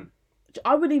 Mm-hmm.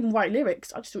 I wouldn't even write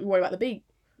lyrics. I just wouldn't worry about the beat.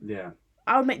 Yeah.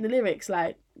 I would make the lyrics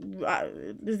like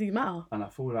it doesn't even matter. And I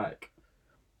feel like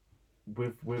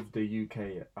with the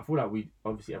UK, I feel like we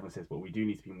obviously everyone says, but we do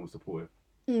need to be more supportive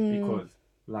because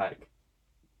like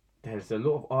there's a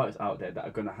lot of artists out there that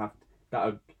are gonna have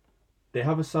they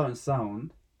have a certain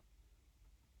sound.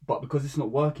 but because it's not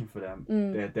working for them,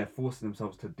 they're forcing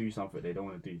themselves to do something they don't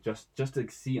want to do just to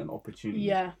see an opportunity.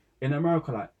 Yeah. In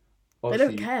America, like They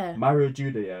don't care. Mario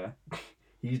Judah, yeah,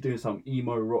 he's doing some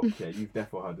emo rock. Yeah, you've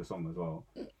definitely heard the song as well.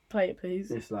 Play it,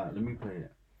 please. It's like, let me play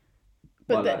it.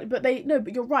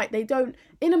 But you're right. They don't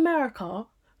in America.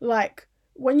 Like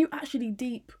when you actually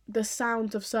deep the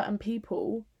sounds of certain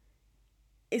people,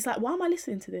 it's like, why am I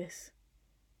listening to this?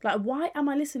 Like, why am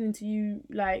I listening to you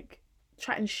like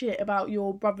chatting shit about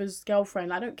your brother's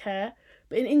girlfriend? I don't care.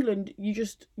 But in England, you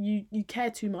just you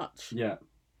care too much. Yeah.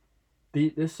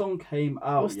 This song came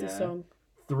out. What's this song?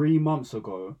 3 months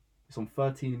ago. It's on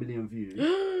 13 million views.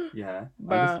 Yeah.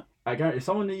 Bruh. I guarantee if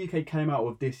someone in the UK came out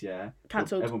with this, yeah,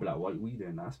 cancelled. Everyone would be like, what are we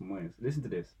doing? That's noise. Listen to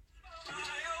this.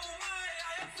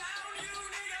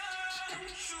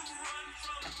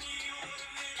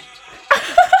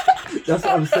 That's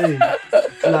what I'm saying.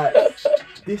 Like,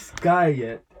 this guy,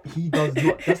 yeah, he does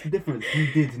not. That's the difference.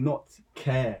 He did not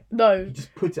care. No. He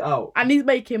just put it out. And he's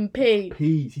making peace.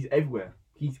 He's everywhere.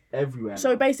 He's everywhere.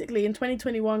 So basically, in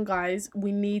 2021, guys,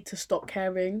 we need to stop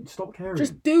caring. Stop caring.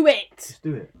 Just do it. Just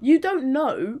do it. You don't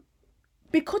know.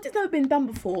 Because it's never been done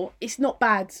before, it's not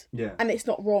bad. Yeah. And it's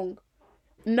not wrong.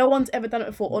 No one's ever done it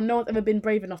before, or no one's ever been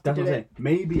brave enough to do it.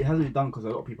 Maybe it hasn't been done because a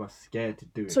lot of people are scared to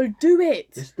do it. So do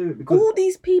it. Just do it because all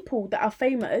these people that are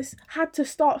famous had to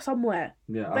start somewhere.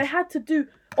 Yeah. They had to do.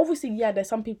 Obviously, yeah, there's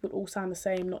some people that all sound the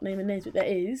same, not naming names, but there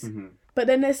is. Mm-hmm. But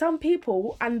then there's some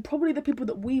people, and probably the people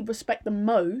that we respect the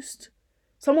most,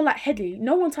 someone like Heady.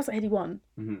 No one sounds like Heady One.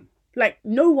 Mm-hmm. Like,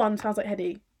 no one sounds like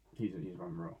Heady. He's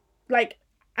run real. Like,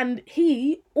 and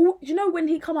you know when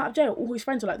he come out of jail, all his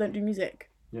friends were like, don't do music.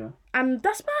 Yeah. And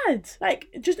that's bad. Like,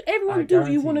 just everyone do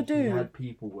what you want to do. He had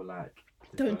people were like,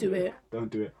 don't do it. Don't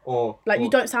do it. Or like, you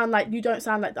don't sound like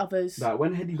the others. Like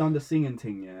when Heady done the singing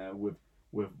thing, yeah, with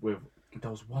there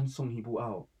was one song he brought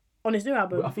out on his new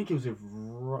album. I think it was with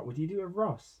what did he do with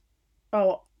Russ?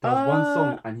 Oh, there was one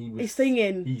song and he's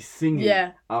singing. He's singing.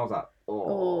 Yeah. I was like,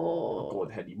 oh.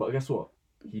 God, Heady. But guess what?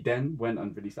 He then went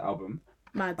and released the album.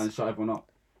 Mad. And shut everyone up.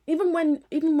 Even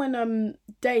when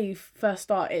Dave first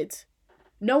started,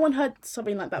 no one heard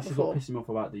something like that before. This is what pissed me off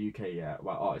about the UK, yeah,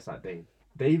 about artists like Dave.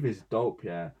 Dave is dope,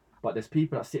 yeah, but there's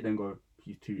people that sit there and go,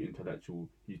 he's too intellectual,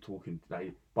 he's talking,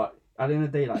 like, but at the end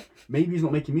of the day, like, maybe he's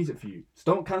not making music for you.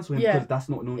 So don't cancel him because that's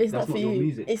not your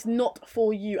music. It's not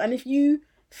for you. And if you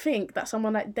think that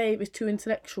someone like Dave is too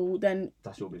intellectual, then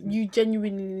that's your business. You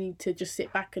genuinely need to just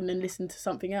sit back and then listen to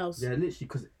something else. Yeah, literally,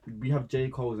 because we have J.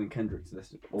 Cole's and Kendrick's,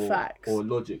 Facts. or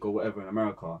Logic or whatever in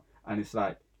America, and it's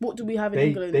like, what do we have in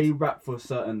England? They rap for a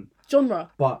certain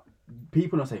genre, but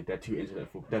people don't say they're too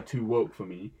intellectual, they're too woke for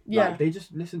me. Yeah, like, they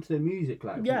just listen to their music.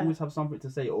 Like, you always have something to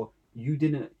say. Or you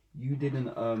didn't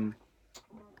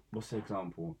what's the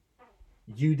example?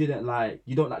 You don't like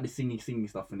the singing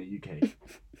stuff in the UK.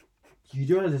 You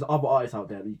do realize there's other artists out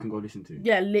there that you can go listen to.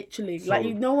 Yeah, literally. So, like,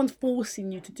 no one's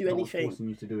forcing you to do anything. No one's forcing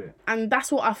you to do it. And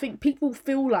that's what I think people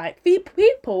feel like.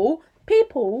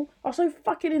 People are so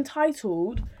fucking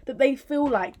entitled that they feel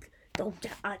like, oh,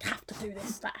 yeah, I have to do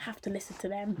this. I have to listen to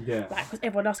them. Yeah. Like, because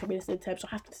everyone else can be listening to them, so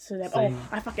I have to listen to them. Same. Oh,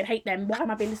 I fucking hate them. Why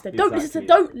am I being listened to? Exactly.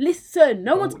 Don't listen.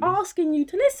 No one's asking you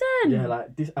to listen. Yeah,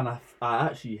 like this, and I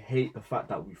actually hate the fact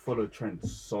that we follow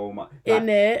trends so much.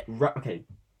 Like, okay.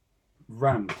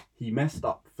 Ram, he messed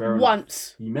up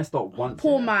once. He messed up once.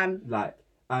 Poor man. Like,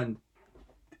 and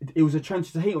it was a trend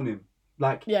to hate on him.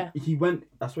 Like, he went.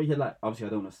 That's why he had, like, obviously I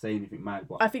don't want to say anything mad,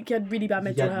 but I think he had really bad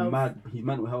mental health. His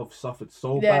mental health suffered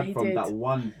so bad from that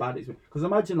one bad experience. Because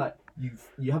imagine, like,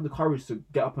 you have the courage to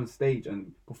get up on stage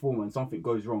and perform and something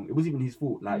goes wrong. It wasn't even his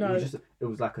fault. Like, it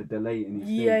was like a delay in his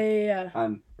thing. Yeah.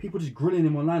 And people just grilling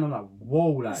him online. I'm like, whoa,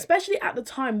 like. Especially at the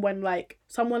time when, like,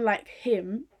 someone like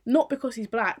him, not because he's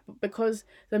black, but because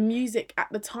the music at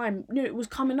the time, it was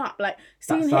coming up. Like,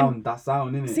 seeing that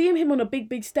sound, innit? Seeing him on a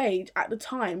big stage at the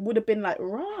time would have been like,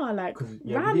 rah, like, Rams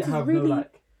we didn't have really no,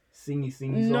 like, singy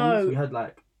songs. No, we had,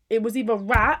 like, it was either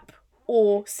rap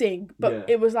or sing, but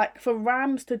it was like, for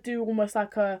Rams to do almost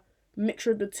like a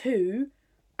mixture of the two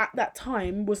at that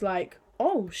time was like,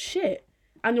 oh shit.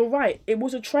 And you're right, it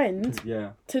was a trend.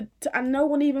 Yeah. And no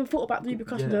one even thought about the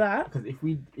repercussions of that. Because if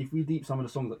we deep some of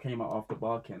the songs that came out after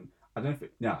Barking, I don't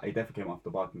think it definitely came after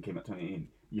Barking came at 2018.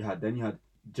 You had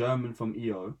German from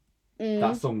EO.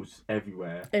 That song was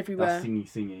everywhere. That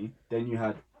singy. Then you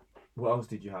had, what else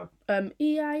did you have?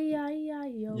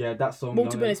 E-I-E-I-E-I-O. Yeah, that song. Well,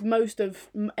 to be honest, most of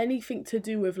anything to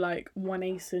do with like One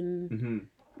Ace and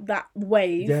that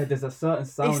wave. Yeah, there's a certain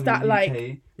sound in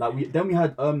the UK. Then we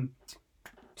had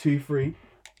 2-3.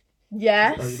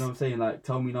 Yes. You know what I'm saying? Like,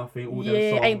 Tell Me Nothing. All them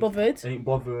songs. Ain't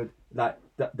Bothered. Like,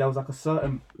 there was like a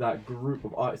certain like group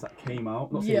of artists that came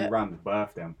out. Not saying Rams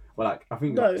birthed them, but like I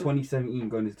think like 2017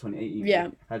 going into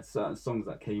 2018, had certain songs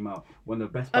that came out. One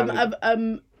of the best.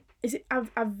 Is it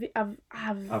Avellino?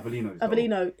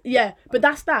 Avellino, yeah. But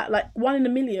that's that. Like 1 in a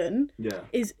Million. Yeah.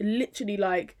 Is literally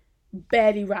like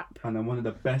barely rap. And then one of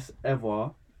the best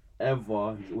ever.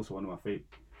 He's also one of my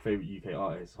favorite UK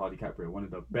artists, Hardy Caprio. One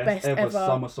of the best ever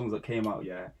summer songs that came out.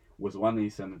 Yeah, was One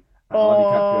Nation and Hardy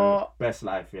Caprio. Best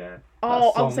Life. Yeah.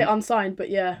 I'll say Unsigned, but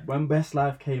yeah. When Best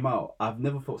Life came out, I've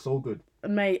never felt so good.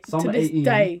 Mate, to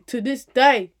this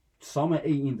day. Summer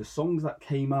 18, the songs that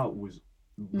came out was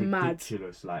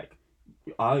ridiculous. Mad. Like,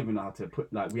 I don't even know how to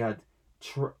put. Like, we had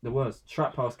the worst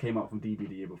Trap House came out from DB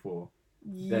the year before.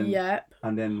 Yep.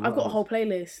 And then I've got a whole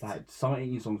playlist. Like Summer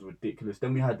 18 songs were ridiculous.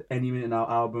 Then we had Any Minute Now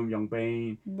album, Young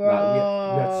Bane. Bro.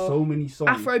 Like, we had so many songs.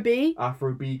 Afro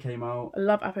B came out. I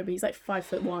love Afro B. He's like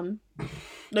 5'1".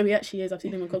 No, he actually is. I've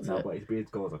seen him in concert. No, but his beard's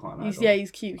goals, I can't lie.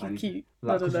 He's cute. He's cute.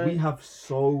 Like, because we have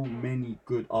so many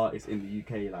good artists in the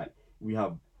UK. Like, we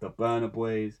have the Burna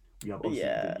Boys. We have obviously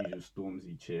the usual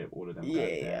Stormzy, Chip, all of them guys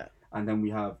there. And then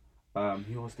we have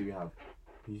who else do we have?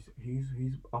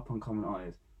 Who's up and coming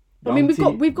artists? I mean, we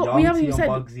haven't even said.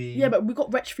 Bugsy, yeah, but we've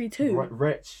got Wretch Free too.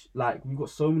 Wretch, like we've got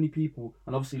so many people,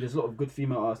 and obviously there's a lot of good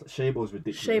female artists. Like Shabo's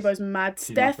ridiculous. Shabo's mad.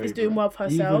 Steph is doing well for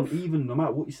herself. Even no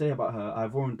matter what you say about her,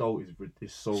 Ivorian Doll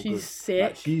is so good. She's sick.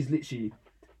 Like, she's literally.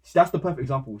 That's the perfect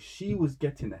example. She was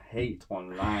getting hate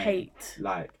online.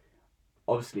 Like,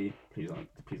 obviously, please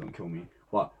don't kill me.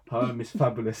 But her and Miss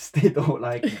Fabulous, they don't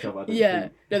like each other.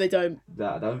 No, they don't.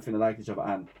 I don't think they like each other.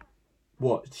 And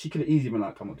what she could have easily been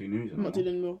like, I'm not doing news anymore. I'm not doing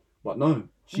anymore. But no,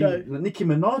 Nicki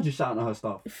Minaj is shouting at her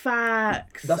stuff.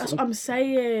 Facts. That's what I'm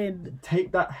saying.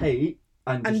 Take that hate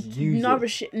and just use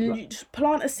nourish it. Like, just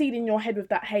plant a seed in your head with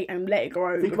that hate and let it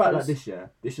grow. Think about it like this, yeah.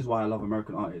 This is why I love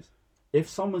American artists. If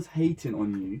someone's hating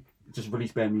on you, just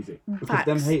release bare music. Because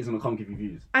them haters gonna come give you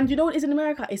views. And you know what it is in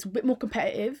America? It's a bit more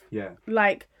competitive. Yeah.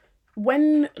 Like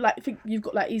when I think you've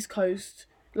got like East Coast,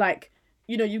 like,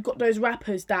 you know, you've got those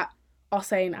rappers that are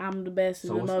saying I'm the best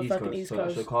in the motherfucking East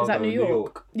Coast. Chicago, is that New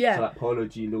York? Yeah. So like Polo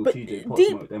G, Lil TJ, Pop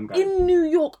Smoke, them guys. In New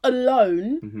York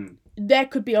alone, there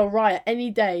could be a riot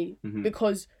any day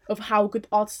because of how good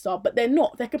artists are. But they're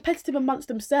not. They're competitive amongst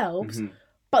themselves,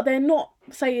 but they're not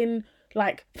saying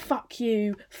like fuck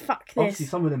you, fuck this. Obviously,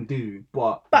 some of them do,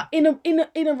 but in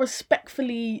a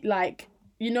respectfully, like,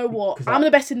 you know what? I'm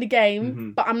the best in the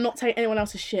game, but I'm not taking anyone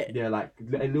else's shit. Yeah, like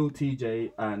Lil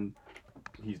TJ and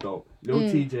he's dope. Lil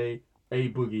TJ, A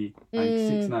Boogie,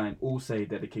 and 6ix9ine all say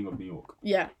they're the king of New York.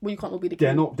 Yeah, well, you can't all be the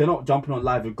king. They're not jumping on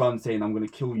live with guns saying I'm gonna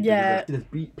kill you. Yeah, there's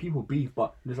people beef,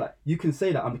 but there's like you can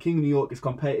say that I'm the king of New York. It's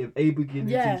competitive. A Boogie and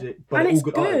Lil TJ, but and all it's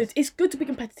good good. artists. It's good to be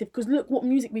competitive because look what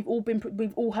music we've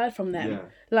all heard from them. Yeah.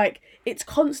 Like it's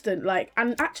constant. Like,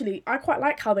 and actually, I quite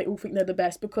like how they all think they're the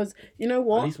best because you know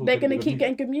what? They're gonna keep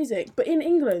getting good music. But in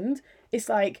England, it's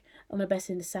like I'm the best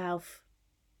in the South.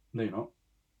 No, you're not.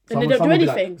 And they don't do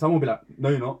anything. Someone will be like, no,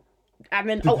 you're not. And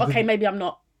then, okay, maybe I'm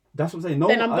not. That's what I'm saying. No,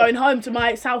 then I'm going home to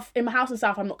my house in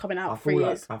South. I'm not coming out for 3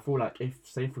 years. I feel like if,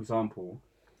 say for example,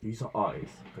 who's an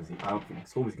artist, because I don't think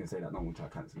Stormzy's gonna say that no one will try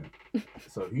to cancel him.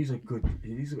 So who's a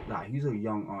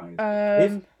young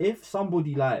artist. If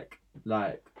somebody like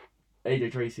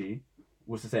AJ Tracy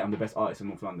was to say I'm the best artist in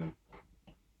North London.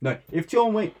 No, if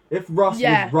John Wayne, if Russ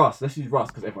was Russ, let's use Russ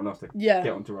because everyone loves to get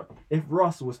onto Russ. If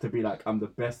Russ was to be like, I'm the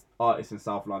best artist in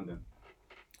South London,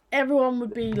 everyone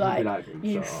would be like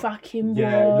you fucking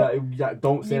like,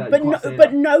 don't say that.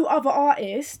 But no other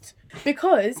artist,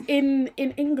 because in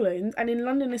England and in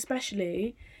London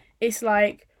especially, it's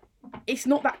like it's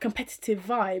not that competitive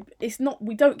vibe. It's not.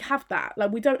 We don't have that.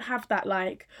 Like we don't have that.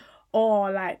 Like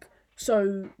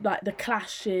so like the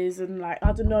clashes and like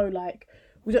I don't know like.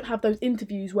 We don't have those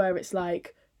interviews where it's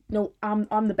like, no, I'm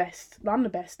the best. I'm the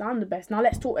best. Now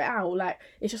let's talk it out. Like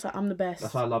it's just like I'm the best.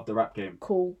 That's why I love the rap game.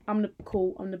 Cool. I'm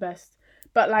the best.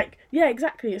 But like, yeah,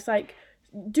 exactly. It's like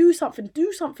do something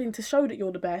to show that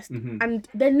you're the best, and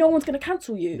then no one's gonna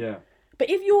cancel you. Yeah. But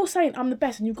if you're saying I'm the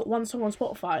best and you've got one song on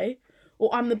Spotify,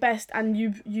 or I'm the best and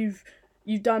you've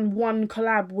done one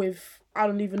collab with I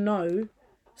don't even know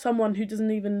someone who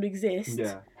doesn't even exist.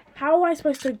 Yeah. How am I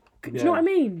supposed to? Do you know what I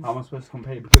mean? How am I supposed to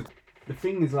compare? Because the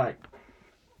thing is, like,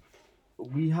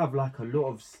 we have like a lot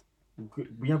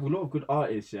of good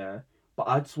artists, yeah. But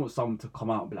I just want someone to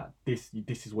come out and be like,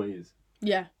 this is what it is.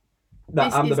 Yeah.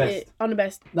 Like, I'm the best. I'm the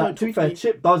best. Like, to be fair,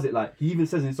 Chip does it. Like, he even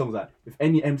says in his songs, like, if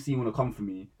any MC want to come for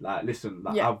me, like, listen,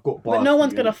 like, I've got bars. But no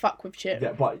one's gonna fuck with Chip.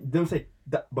 Yeah, but don't say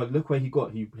that. But look where he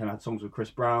got. He had songs with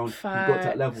Chris Brown. Facts. He got to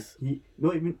that level. He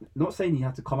not saying he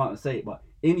had to come out and say it, but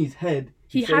in his head,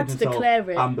 he said had to himself, declare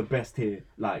it. I'm the best here.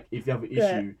 Like, if you have an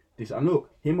issue, this. And look,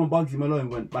 him and Bugsy Malone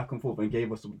went back and forth and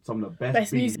gave us some of the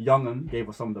best beats. Music. Young'un gave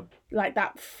us some of the... Like,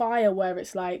 that fire where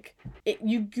it's like,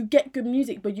 you get good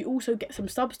music, but you also get some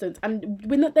substance. And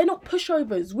they're not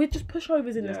pushovers. We're just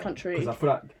pushovers in this country. Because I feel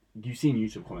like, you've seen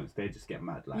YouTube comments, they just get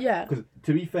mad. Like, yeah. Because,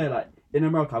 to be fair, like, in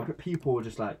America, people are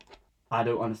just like, I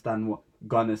don't understand what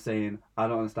Gunna's saying. I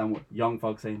don't understand what Young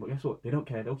Thug's saying. But guess what? They don't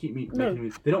care. They'll keep making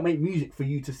music. They don't make music for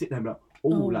you to sit there and be like,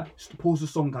 like, pause the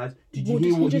song, guys. Did you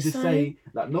hear what he just say?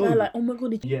 Like, no. They're like, oh my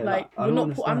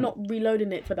god, I'm not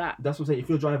reloading it for that. That's what I'm saying. If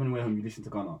you're driving away home, you listen to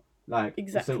Gunna. Like,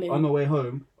 exactly. So on the way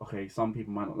home, okay, some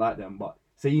people might not like them, but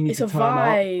say you need to turn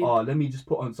up. Oh, let me just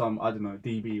put on some, I don't know,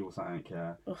 DB or something.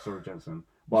 Yeah, sorry, Jensen.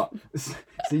 But so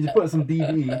you just put some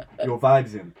DB, your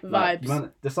vibes in. Vibes.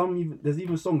 Like, there's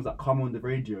even songs that come on the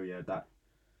radio, that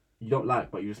you don't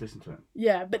like, but you just listen to it.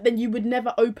 Yeah, but then you would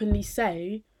never openly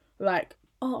say, like,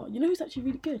 oh, you know who's actually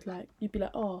really good? Like, you'd be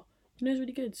like, oh, you know who's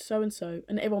really good? So and so.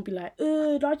 And everyone would be like,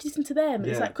 I just listen to them. And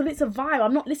it's like, because it's a vibe.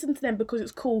 I'm not listening to them because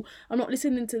it's cool. I'm not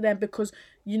listening to them because,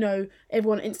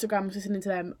 everyone on Instagram is listening to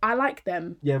them. I like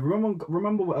them. Yeah,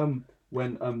 remember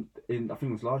when in I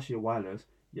think it was last year, Wireless.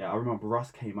 Yeah, I remember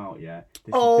Russ came out. Yeah.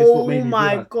 This what made me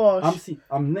realize, gosh.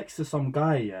 I'm next to some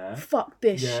guy. Yeah. Fuck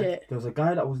this shit. There was a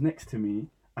guy that was next to me,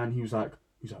 and he was like,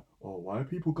 oh, why are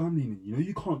people gun leaning?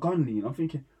 You can't gun lean. I'm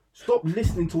thinking, stop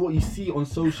listening to what you see on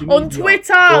social media. On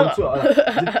Twitter.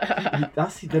 Like,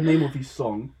 that's the name of his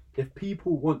song. If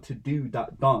people want to do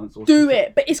that dance, or do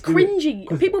it, but it's cringy.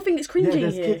 People think it's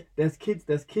cringy here. There's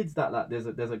kids that like.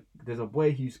 There's a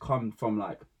boy who's come from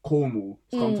like Cornwall,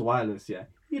 come to Wireless. Yeah.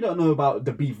 You don't know about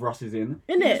the beef Russ is in.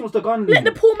 He just wants to gun lean. Let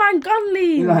the poor man gun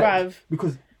lean, bruv.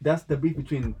 Because that's the beef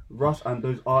between Russ and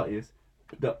those artists.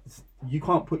 That you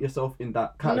can't put yourself in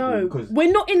that category. Because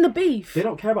we're not in the beef. They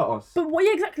don't care about us. But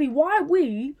exactly. Why are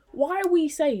we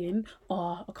saying,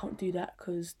 I can't do that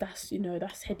because that's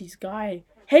Heady's guy.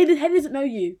 Heady doesn't know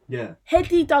you. Yeah.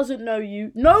 Heady doesn't know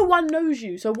you. No one knows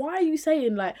you. So why are you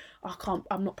saying like,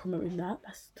 I'm not promoting that.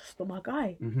 That's not my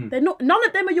guy. Mm-hmm. They're not. None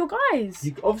of them are your guys.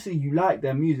 Obviously, you like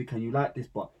their music and you like this,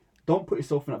 but don't put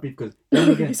yourself in that beef because then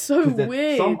again, it's so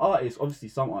weird. Some artists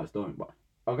don't, but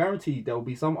I guarantee there will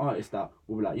be some artists that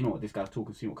will be like, you know what, this guy's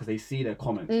talking to me because they see their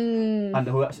comments and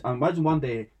they'll imagine one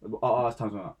day our artist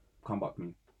times like, come back to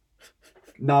me.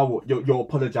 Now what? You're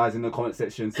apologising in the comment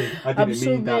section saying I didn't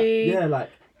mean that. Yeah, like.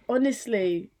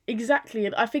 Honestly, exactly.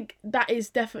 And I think that is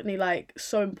definitely like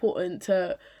so important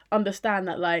to understand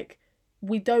that like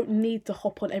we don't need to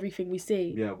hop on everything we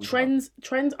see. Yeah, trends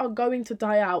are going to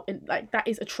die out, and like that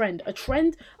is a trend. A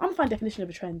trend, I'm gonna find definition of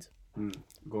a trend.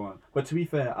 Go on. But to be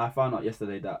fair, I found out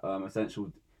yesterday that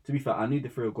Essential. To be fair, I knew the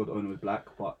Fear of God owner was black,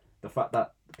 but the fact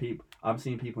that I'm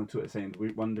seeing people on Twitter saying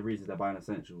one of the reasons they're buying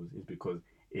Essentials is because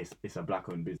it's a black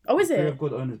owned business. Oh, is it? Fear of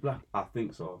God owner's black? I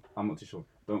think so. I'm not too sure.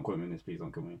 Don't quote me on this, please.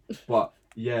 Don't quote me. But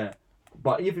yeah.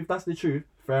 But if that's the truth,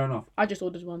 fair enough. I just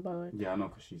ordered one, by the way. Yeah, I know,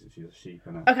 because she's a sheep.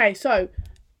 Okay, so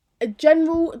a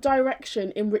general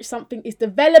direction in which something is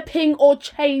developing or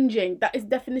changing. That is the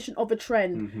definition of a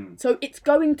trend. Mm-hmm. So it's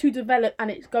going to develop and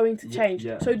it's going to change.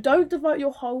 Yeah. So don't devote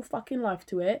your whole fucking life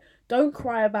to it. Don't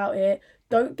cry about it.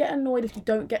 Don't get annoyed if you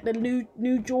don't get the new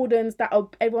Jordans that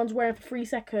everyone's wearing for 3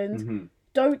 seconds. Mm-hmm.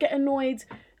 Don't get annoyed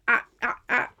at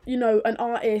an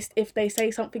artist if they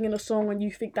say something in a song and you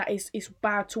think that is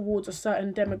bad towards a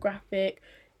certain demographic.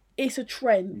 It's a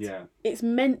trend. Yeah. It's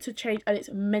meant to change and it's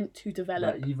meant to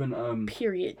develop. Like even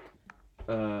period.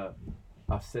 I've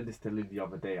said this to Liv the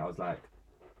other day. I was like,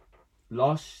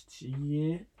 last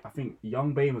year I think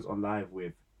Young Bane was on live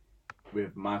with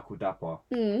Michael Dapper,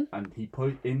 and he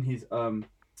put in his what's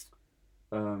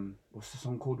the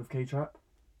song called with K-Trap?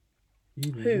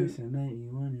 Who?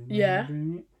 Yeah.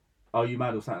 Oh, You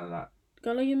Mad or something like that.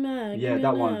 Girl, are you mad? Yeah,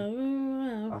 that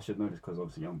one. I should know this because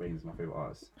obviously Young Bane is my favourite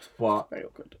artist. But very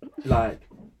awkward. Like,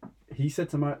 he said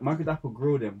to Michael Dapper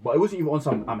grilled him, but it wasn't even on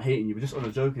some I'm hating you, but just on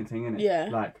a joking thing, innit? Yeah.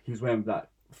 Like, he was wearing that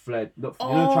trousers,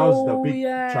 the big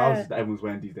trousers that everyone's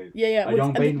wearing these days. Yeah.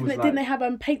 Young Bane was didn't they have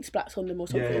paint splats on them or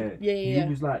something? Yeah. He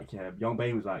was like, Young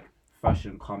Bane was like,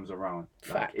 fashion comes around.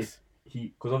 Facts. Like,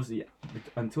 because obviously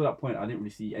until that point I didn't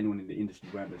really see anyone in the industry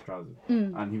wearing those trousers,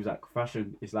 and he was like,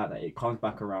 fashion is like that, it comes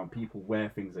back around, people wear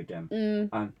things again,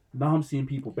 and now I'm seeing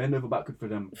people bend over backward for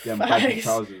them baggy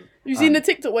trousers. You've seen the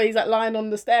TikTok where he's like lying on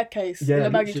the staircase in the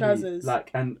baggy trousers,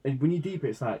 like, and when you deep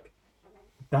it's like,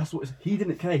 that's what he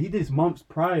didn't care. He did this months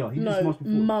prior. He did this months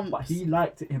before, but he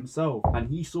liked it himself, and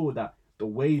he saw that the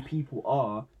way people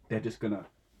are, they're just gonna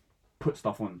put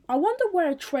stuff on. I wonder where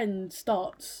a trend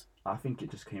starts. I think it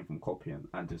just came from copying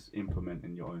and just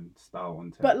implementing your own style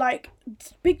onto it. But like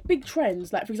big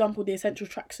trends, like for example the essential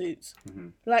tracksuits.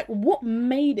 Like what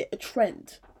made it a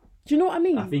trend? Do you know what I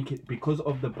mean? I think it because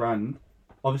of the brand.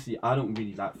 Obviously, I don't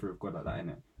really like Fear of God like that,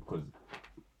 innit? Because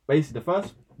basically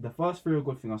the first Fear of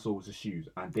God thing I saw was the shoes,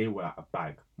 and they were a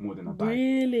bag more than a bag.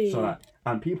 Really? So like,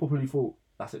 and people probably thought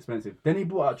that's expensive. Then he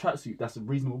bought out a tracksuit that's a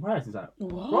reasonable price. It's like,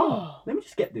 Whoa. bro, let me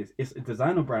just get this. It's a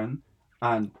designer brand,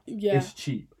 and it's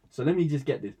cheap. So let me just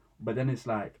get this. But then it's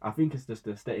like, I think it's just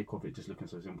the aesthetic of it just looking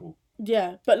so simple.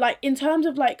 Yeah, but like in terms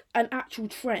of like an actual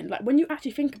trend, like when you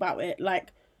actually think about it,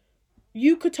 like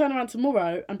you could turn around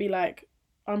tomorrow and be like,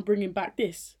 I'm bringing back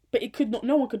this, but it could not.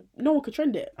 No one could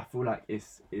trend it. I feel like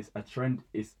it's a trend.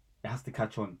 It has to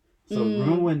catch on. So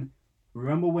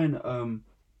remember when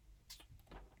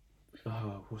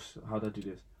how do I do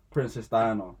this? Princess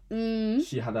Diana.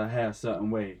 She had her hair a certain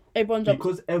way.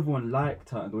 Because everyone liked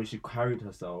her and the way she carried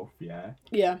herself. Yeah.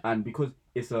 Yeah. And because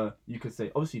you could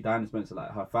say obviously Diana Spencer,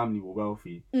 like her family were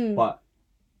wealthy, but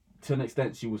to an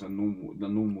extent she was the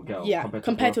normal girl. Yeah.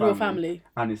 Compared to her family.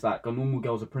 And it's like a normal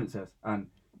girl's a princess and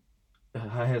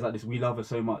her hair's like this. We love her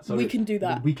so much. So we can do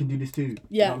that. We can do this too.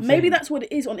 Yeah. You know Maybe that's what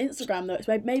it is on Instagram though.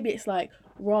 It's maybe it's like,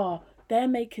 rah, they're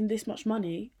making this much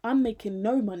money. I'm making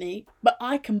no money, but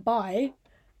I can buy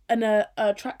a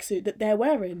tracksuit that they're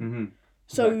wearing.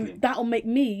 So exactly. that'll make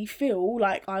me feel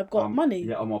like I've got money.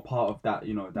 Yeah, I'm a part of that.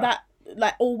 You know that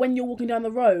like, or when you're walking down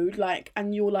the road, like,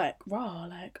 and you're like, rah,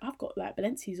 like I've got like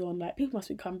Balenci's on. Like people must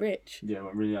become rich. Yeah,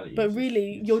 but reality. But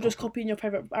really, you're just copying your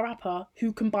favorite rapper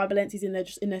who can buy Balenci's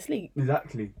in their sleep.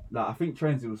 Exactly. Like I think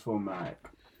trends was from like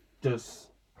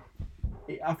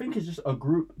I think it's just a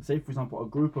group. Say for example, a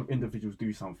group of individuals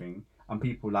do something. And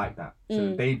people like that,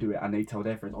 so they do it, and they tell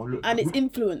their friends, "Oh look!" And it's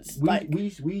influence. We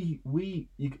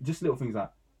just little things like,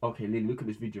 "Okay, Lily, look at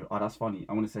this video. Oh, that's funny.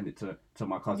 I want to send it to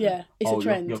my cousin." Yeah, it's a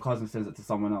trend. Your cousin sends it to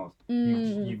someone else.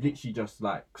 You've literally just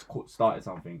like started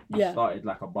something. You started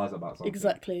like a buzz about something.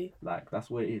 Exactly. Like that's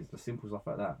what it is. The simple stuff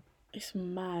like that. It's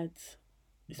mad.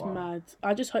 It's mad.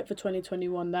 I just hope for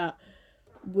 2021 that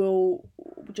we'll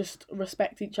just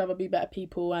respect each other, be better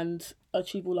people, and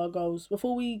achieve all our goals.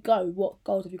 Before we go, what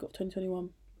goals have you got for 2021?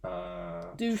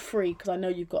 Do 3, because I know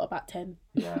you've got about 10.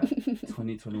 Yeah,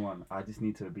 2021. I just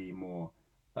need to be more,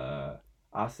 I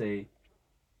say,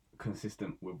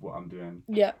 consistent with what I'm doing.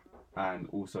 Yeah. And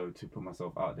also to put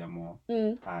myself out there more,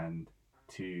 and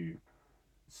to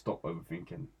stop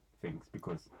overthinking things,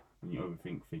 because when you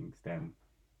overthink things, then,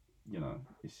 you know,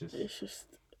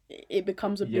 it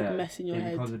becomes a big mess in your head.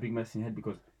 It becomes a big mess in your head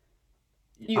because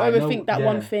you overthink that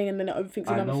one thing and then it overthinks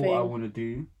another thing. I know what I want to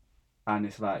do, and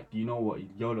it's like, you know what,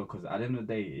 YOLO, because at the end of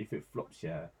the day, if it flops,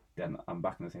 then I'm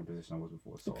back in the same position I was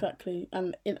before. So. Exactly.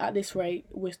 And at this rate,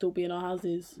 we'll still be in our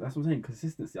houses. That's what I'm saying,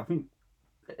 consistency. I think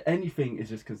anything is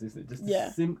just consistent. Just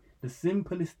the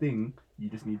simplest thing, you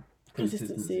just need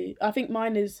consistency. I think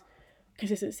mine is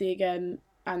consistency again,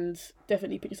 and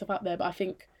definitely put yourself out there. But I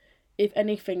think, if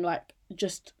anything, like,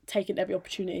 just taking every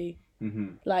opportunity.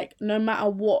 Like, no matter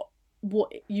what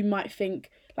you might think,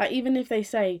 like, even if they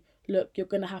say, look, you're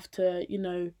gonna have to, you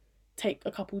know, take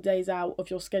a couple days out of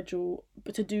your schedule,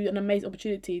 but to do an amazing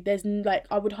opportunity, there's like,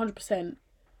 I would 100%. Do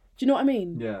you know what I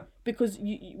mean? Yeah. Because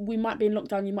we might be in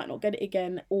lockdown, you might not get it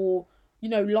again, or, you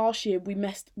know, last year we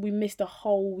missed a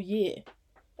whole year,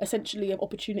 essentially, of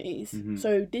opportunities.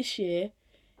 So this year,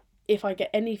 if I get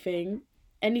anything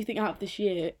out of this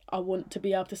year, I want to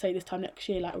be able to say this time next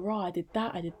year, like, right, I did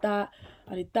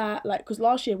that. Like, because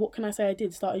last year, what can I say I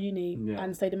did? Start a uni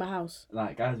and stayed in my house.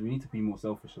 Like, guys, we need to be more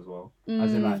selfish as well.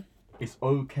 As in, like, it's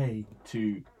okay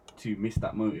to miss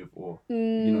that motive, or,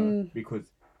 you know,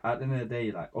 because at the end of the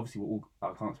day, like, obviously,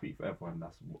 I can't speak for everyone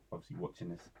that's obviously watching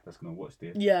this, that's going to watch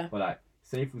this. Yeah. But, like,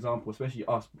 say, for example, especially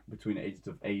us between the ages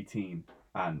of 18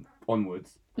 and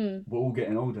onwards, we're all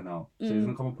getting older now. So there's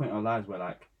going to come a point in our lives where,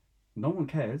 like, no one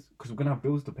cares, because we're going to have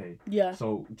bills to pay. Yeah.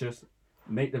 So just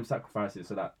make them sacrifices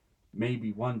so that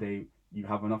maybe one day you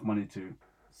have enough money to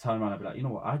turn around and be like, you know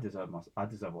what, I deserve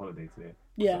a holiday today.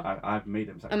 Yeah. So I've made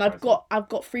them sacrifices. And I've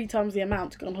got 3 times the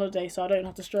amount to go on holiday, so I don't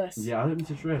have to stress. Yeah, I don't need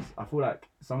to stress. I feel like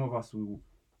some of us will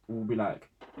be like,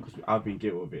 because I've been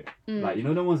guilty of it. Like, you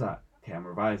know the ones that, okay, I'm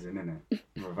revising, innit?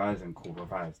 I'm revising, cool,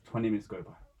 revise. 20 minutes go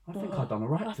by. I think I've done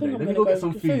alright today. Let me go get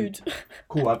some food.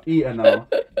 Cool, I've eaten now.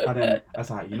 And then I was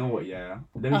like, you know what,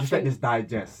 let me just let this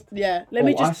digest. Yeah, let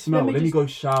me go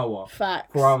shower.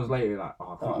 Facts. 4 hours later, like,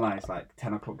 I can't lie, it's like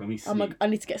 10 o'clock, let me sleep. I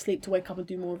need to get sleep to wake up and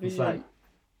do more revision. It's like,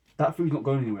 that food's not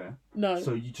going anywhere. No.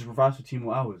 So you just revise for 2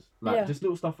 more hours. Like, just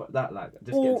little stuff like that, like,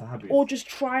 just get into habit. Or just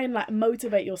try and, like,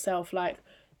 motivate yourself, like,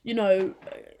 you know,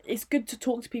 it's good to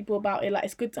talk to people about it. Like,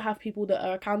 it's good to have people that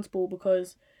are accountable,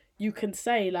 because you can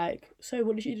say, like, so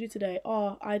what did you do today?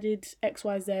 Oh, I did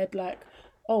XYZ. Like,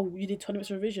 oh, you did 20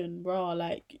 minutes revision, rah.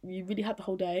 Like, you really had the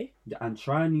whole day. Yeah, and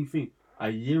try a new thing. A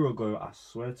year ago, I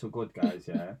swear to God, guys,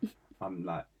 yeah, I'm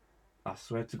like, I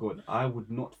swear to God, I would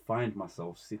not find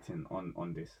myself sitting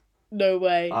on this. No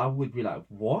way. I would be like,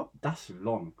 what? That's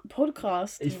long.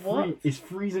 Podcast? What? It's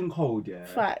freezing cold, yeah.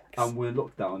 Facts. And we're in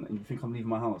lockdown, and you think I'm leaving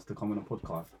my house to come on a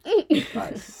podcast?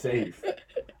 Like, safe.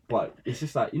 But it's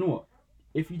just like, you know what?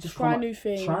 If you just try new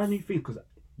things, because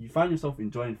you find yourself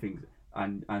enjoying things,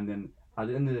 and then at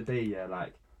the end of the day, yeah,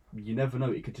 like, you never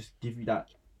know, it could just give you that.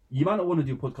 You might not want to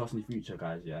do a podcast in the future,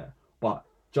 guys, yeah, but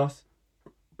just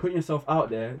putting yourself out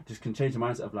there just can change the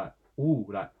mindset of like, ooh,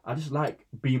 like, I just like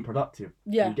being productive,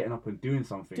 and getting up and doing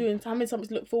something, having something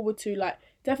to look forward to. Like,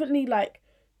 definitely, like,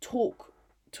 talk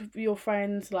to your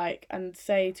friends, like, and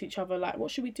say to each other, like,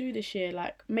 what should we do this year?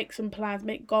 Like, make some plans,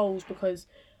 make goals, because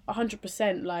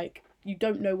 100%, like, you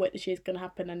don't know what this year's gonna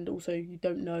happen, and also you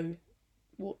don't know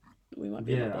what we might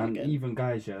be. Yeah, and again. Even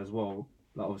guys, yeah, as well.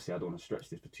 Like, obviously, I don't want to stretch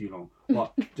this for too long,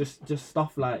 but just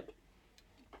stuff like,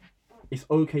 it's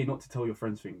okay not to tell your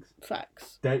friends things.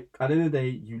 Facts. At the end of the day,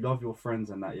 you love your friends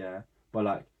and that, yeah. But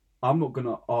like, I'm not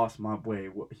gonna ask my boy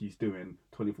what he's doing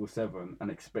 24/7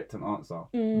 and expect an answer.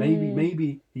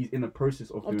 Maybe he's in the process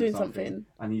of doing something,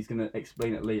 and he's gonna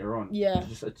explain it later on. Yeah.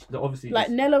 Obviously. Like,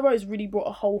 Nella Rose really brought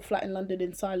a whole flat in London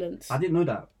in silence. I didn't know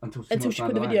that until she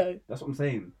put the video. That's what I'm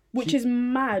saying. Which is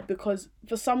mad, because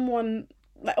for someone,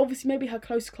 like, obviously maybe her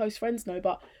close friends know,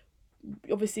 but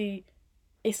obviously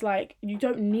it's like, you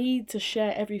don't need to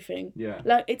share everything. Yeah.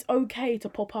 Like, it's okay to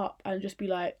pop up and just be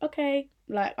like, okay,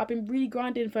 like, I've been really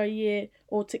grinding for a year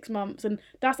or 6 months. And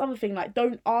that's the other thing. Like,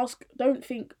 don't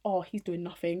think, oh, he's doing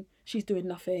nothing, she's doing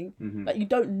nothing. Mm-hmm. Like, you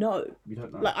don't know. You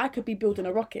don't know. Like, I could be building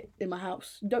a rocket in my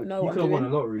house. You don't know what I'm doing. You could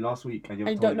have won a lottery last week and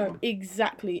you don't know.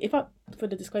 Exactly. For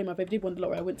the disclaimer, if I did win the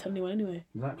lottery, I wouldn't tell anyone anyway.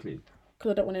 Exactly.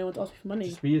 Because I don't want anyone to ask me for money.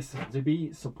 Just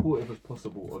be supportive as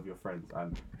possible of your friends,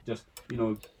 and just, you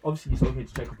know, obviously it's okay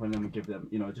to check up on them and give them,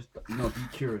 you know, just, you know, be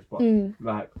curious, but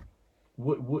like,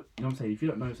 what you know what I'm saying? If you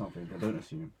don't know something, then don't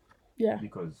assume. Yeah.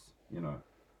 Because, you know,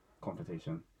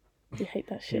 confrontation. We hate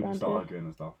that shit. People start arguing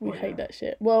and stuff. We hate that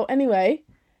shit. Well, anyway,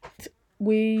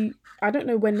 I don't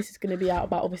know when this is going to be out,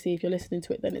 but obviously if you're listening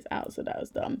to it, then it's out, so that was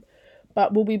done.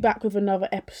 But we'll be back with another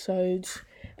episode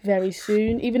very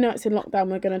soon. Even though it's in lockdown,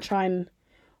 we're going to try and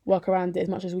work around it as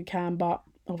much as we can, but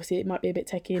obviously it might be a bit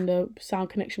techie and the sound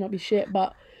connection might be shit.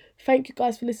 But thank you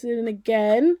guys for listening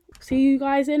again. See you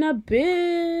guys in a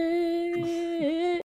bit.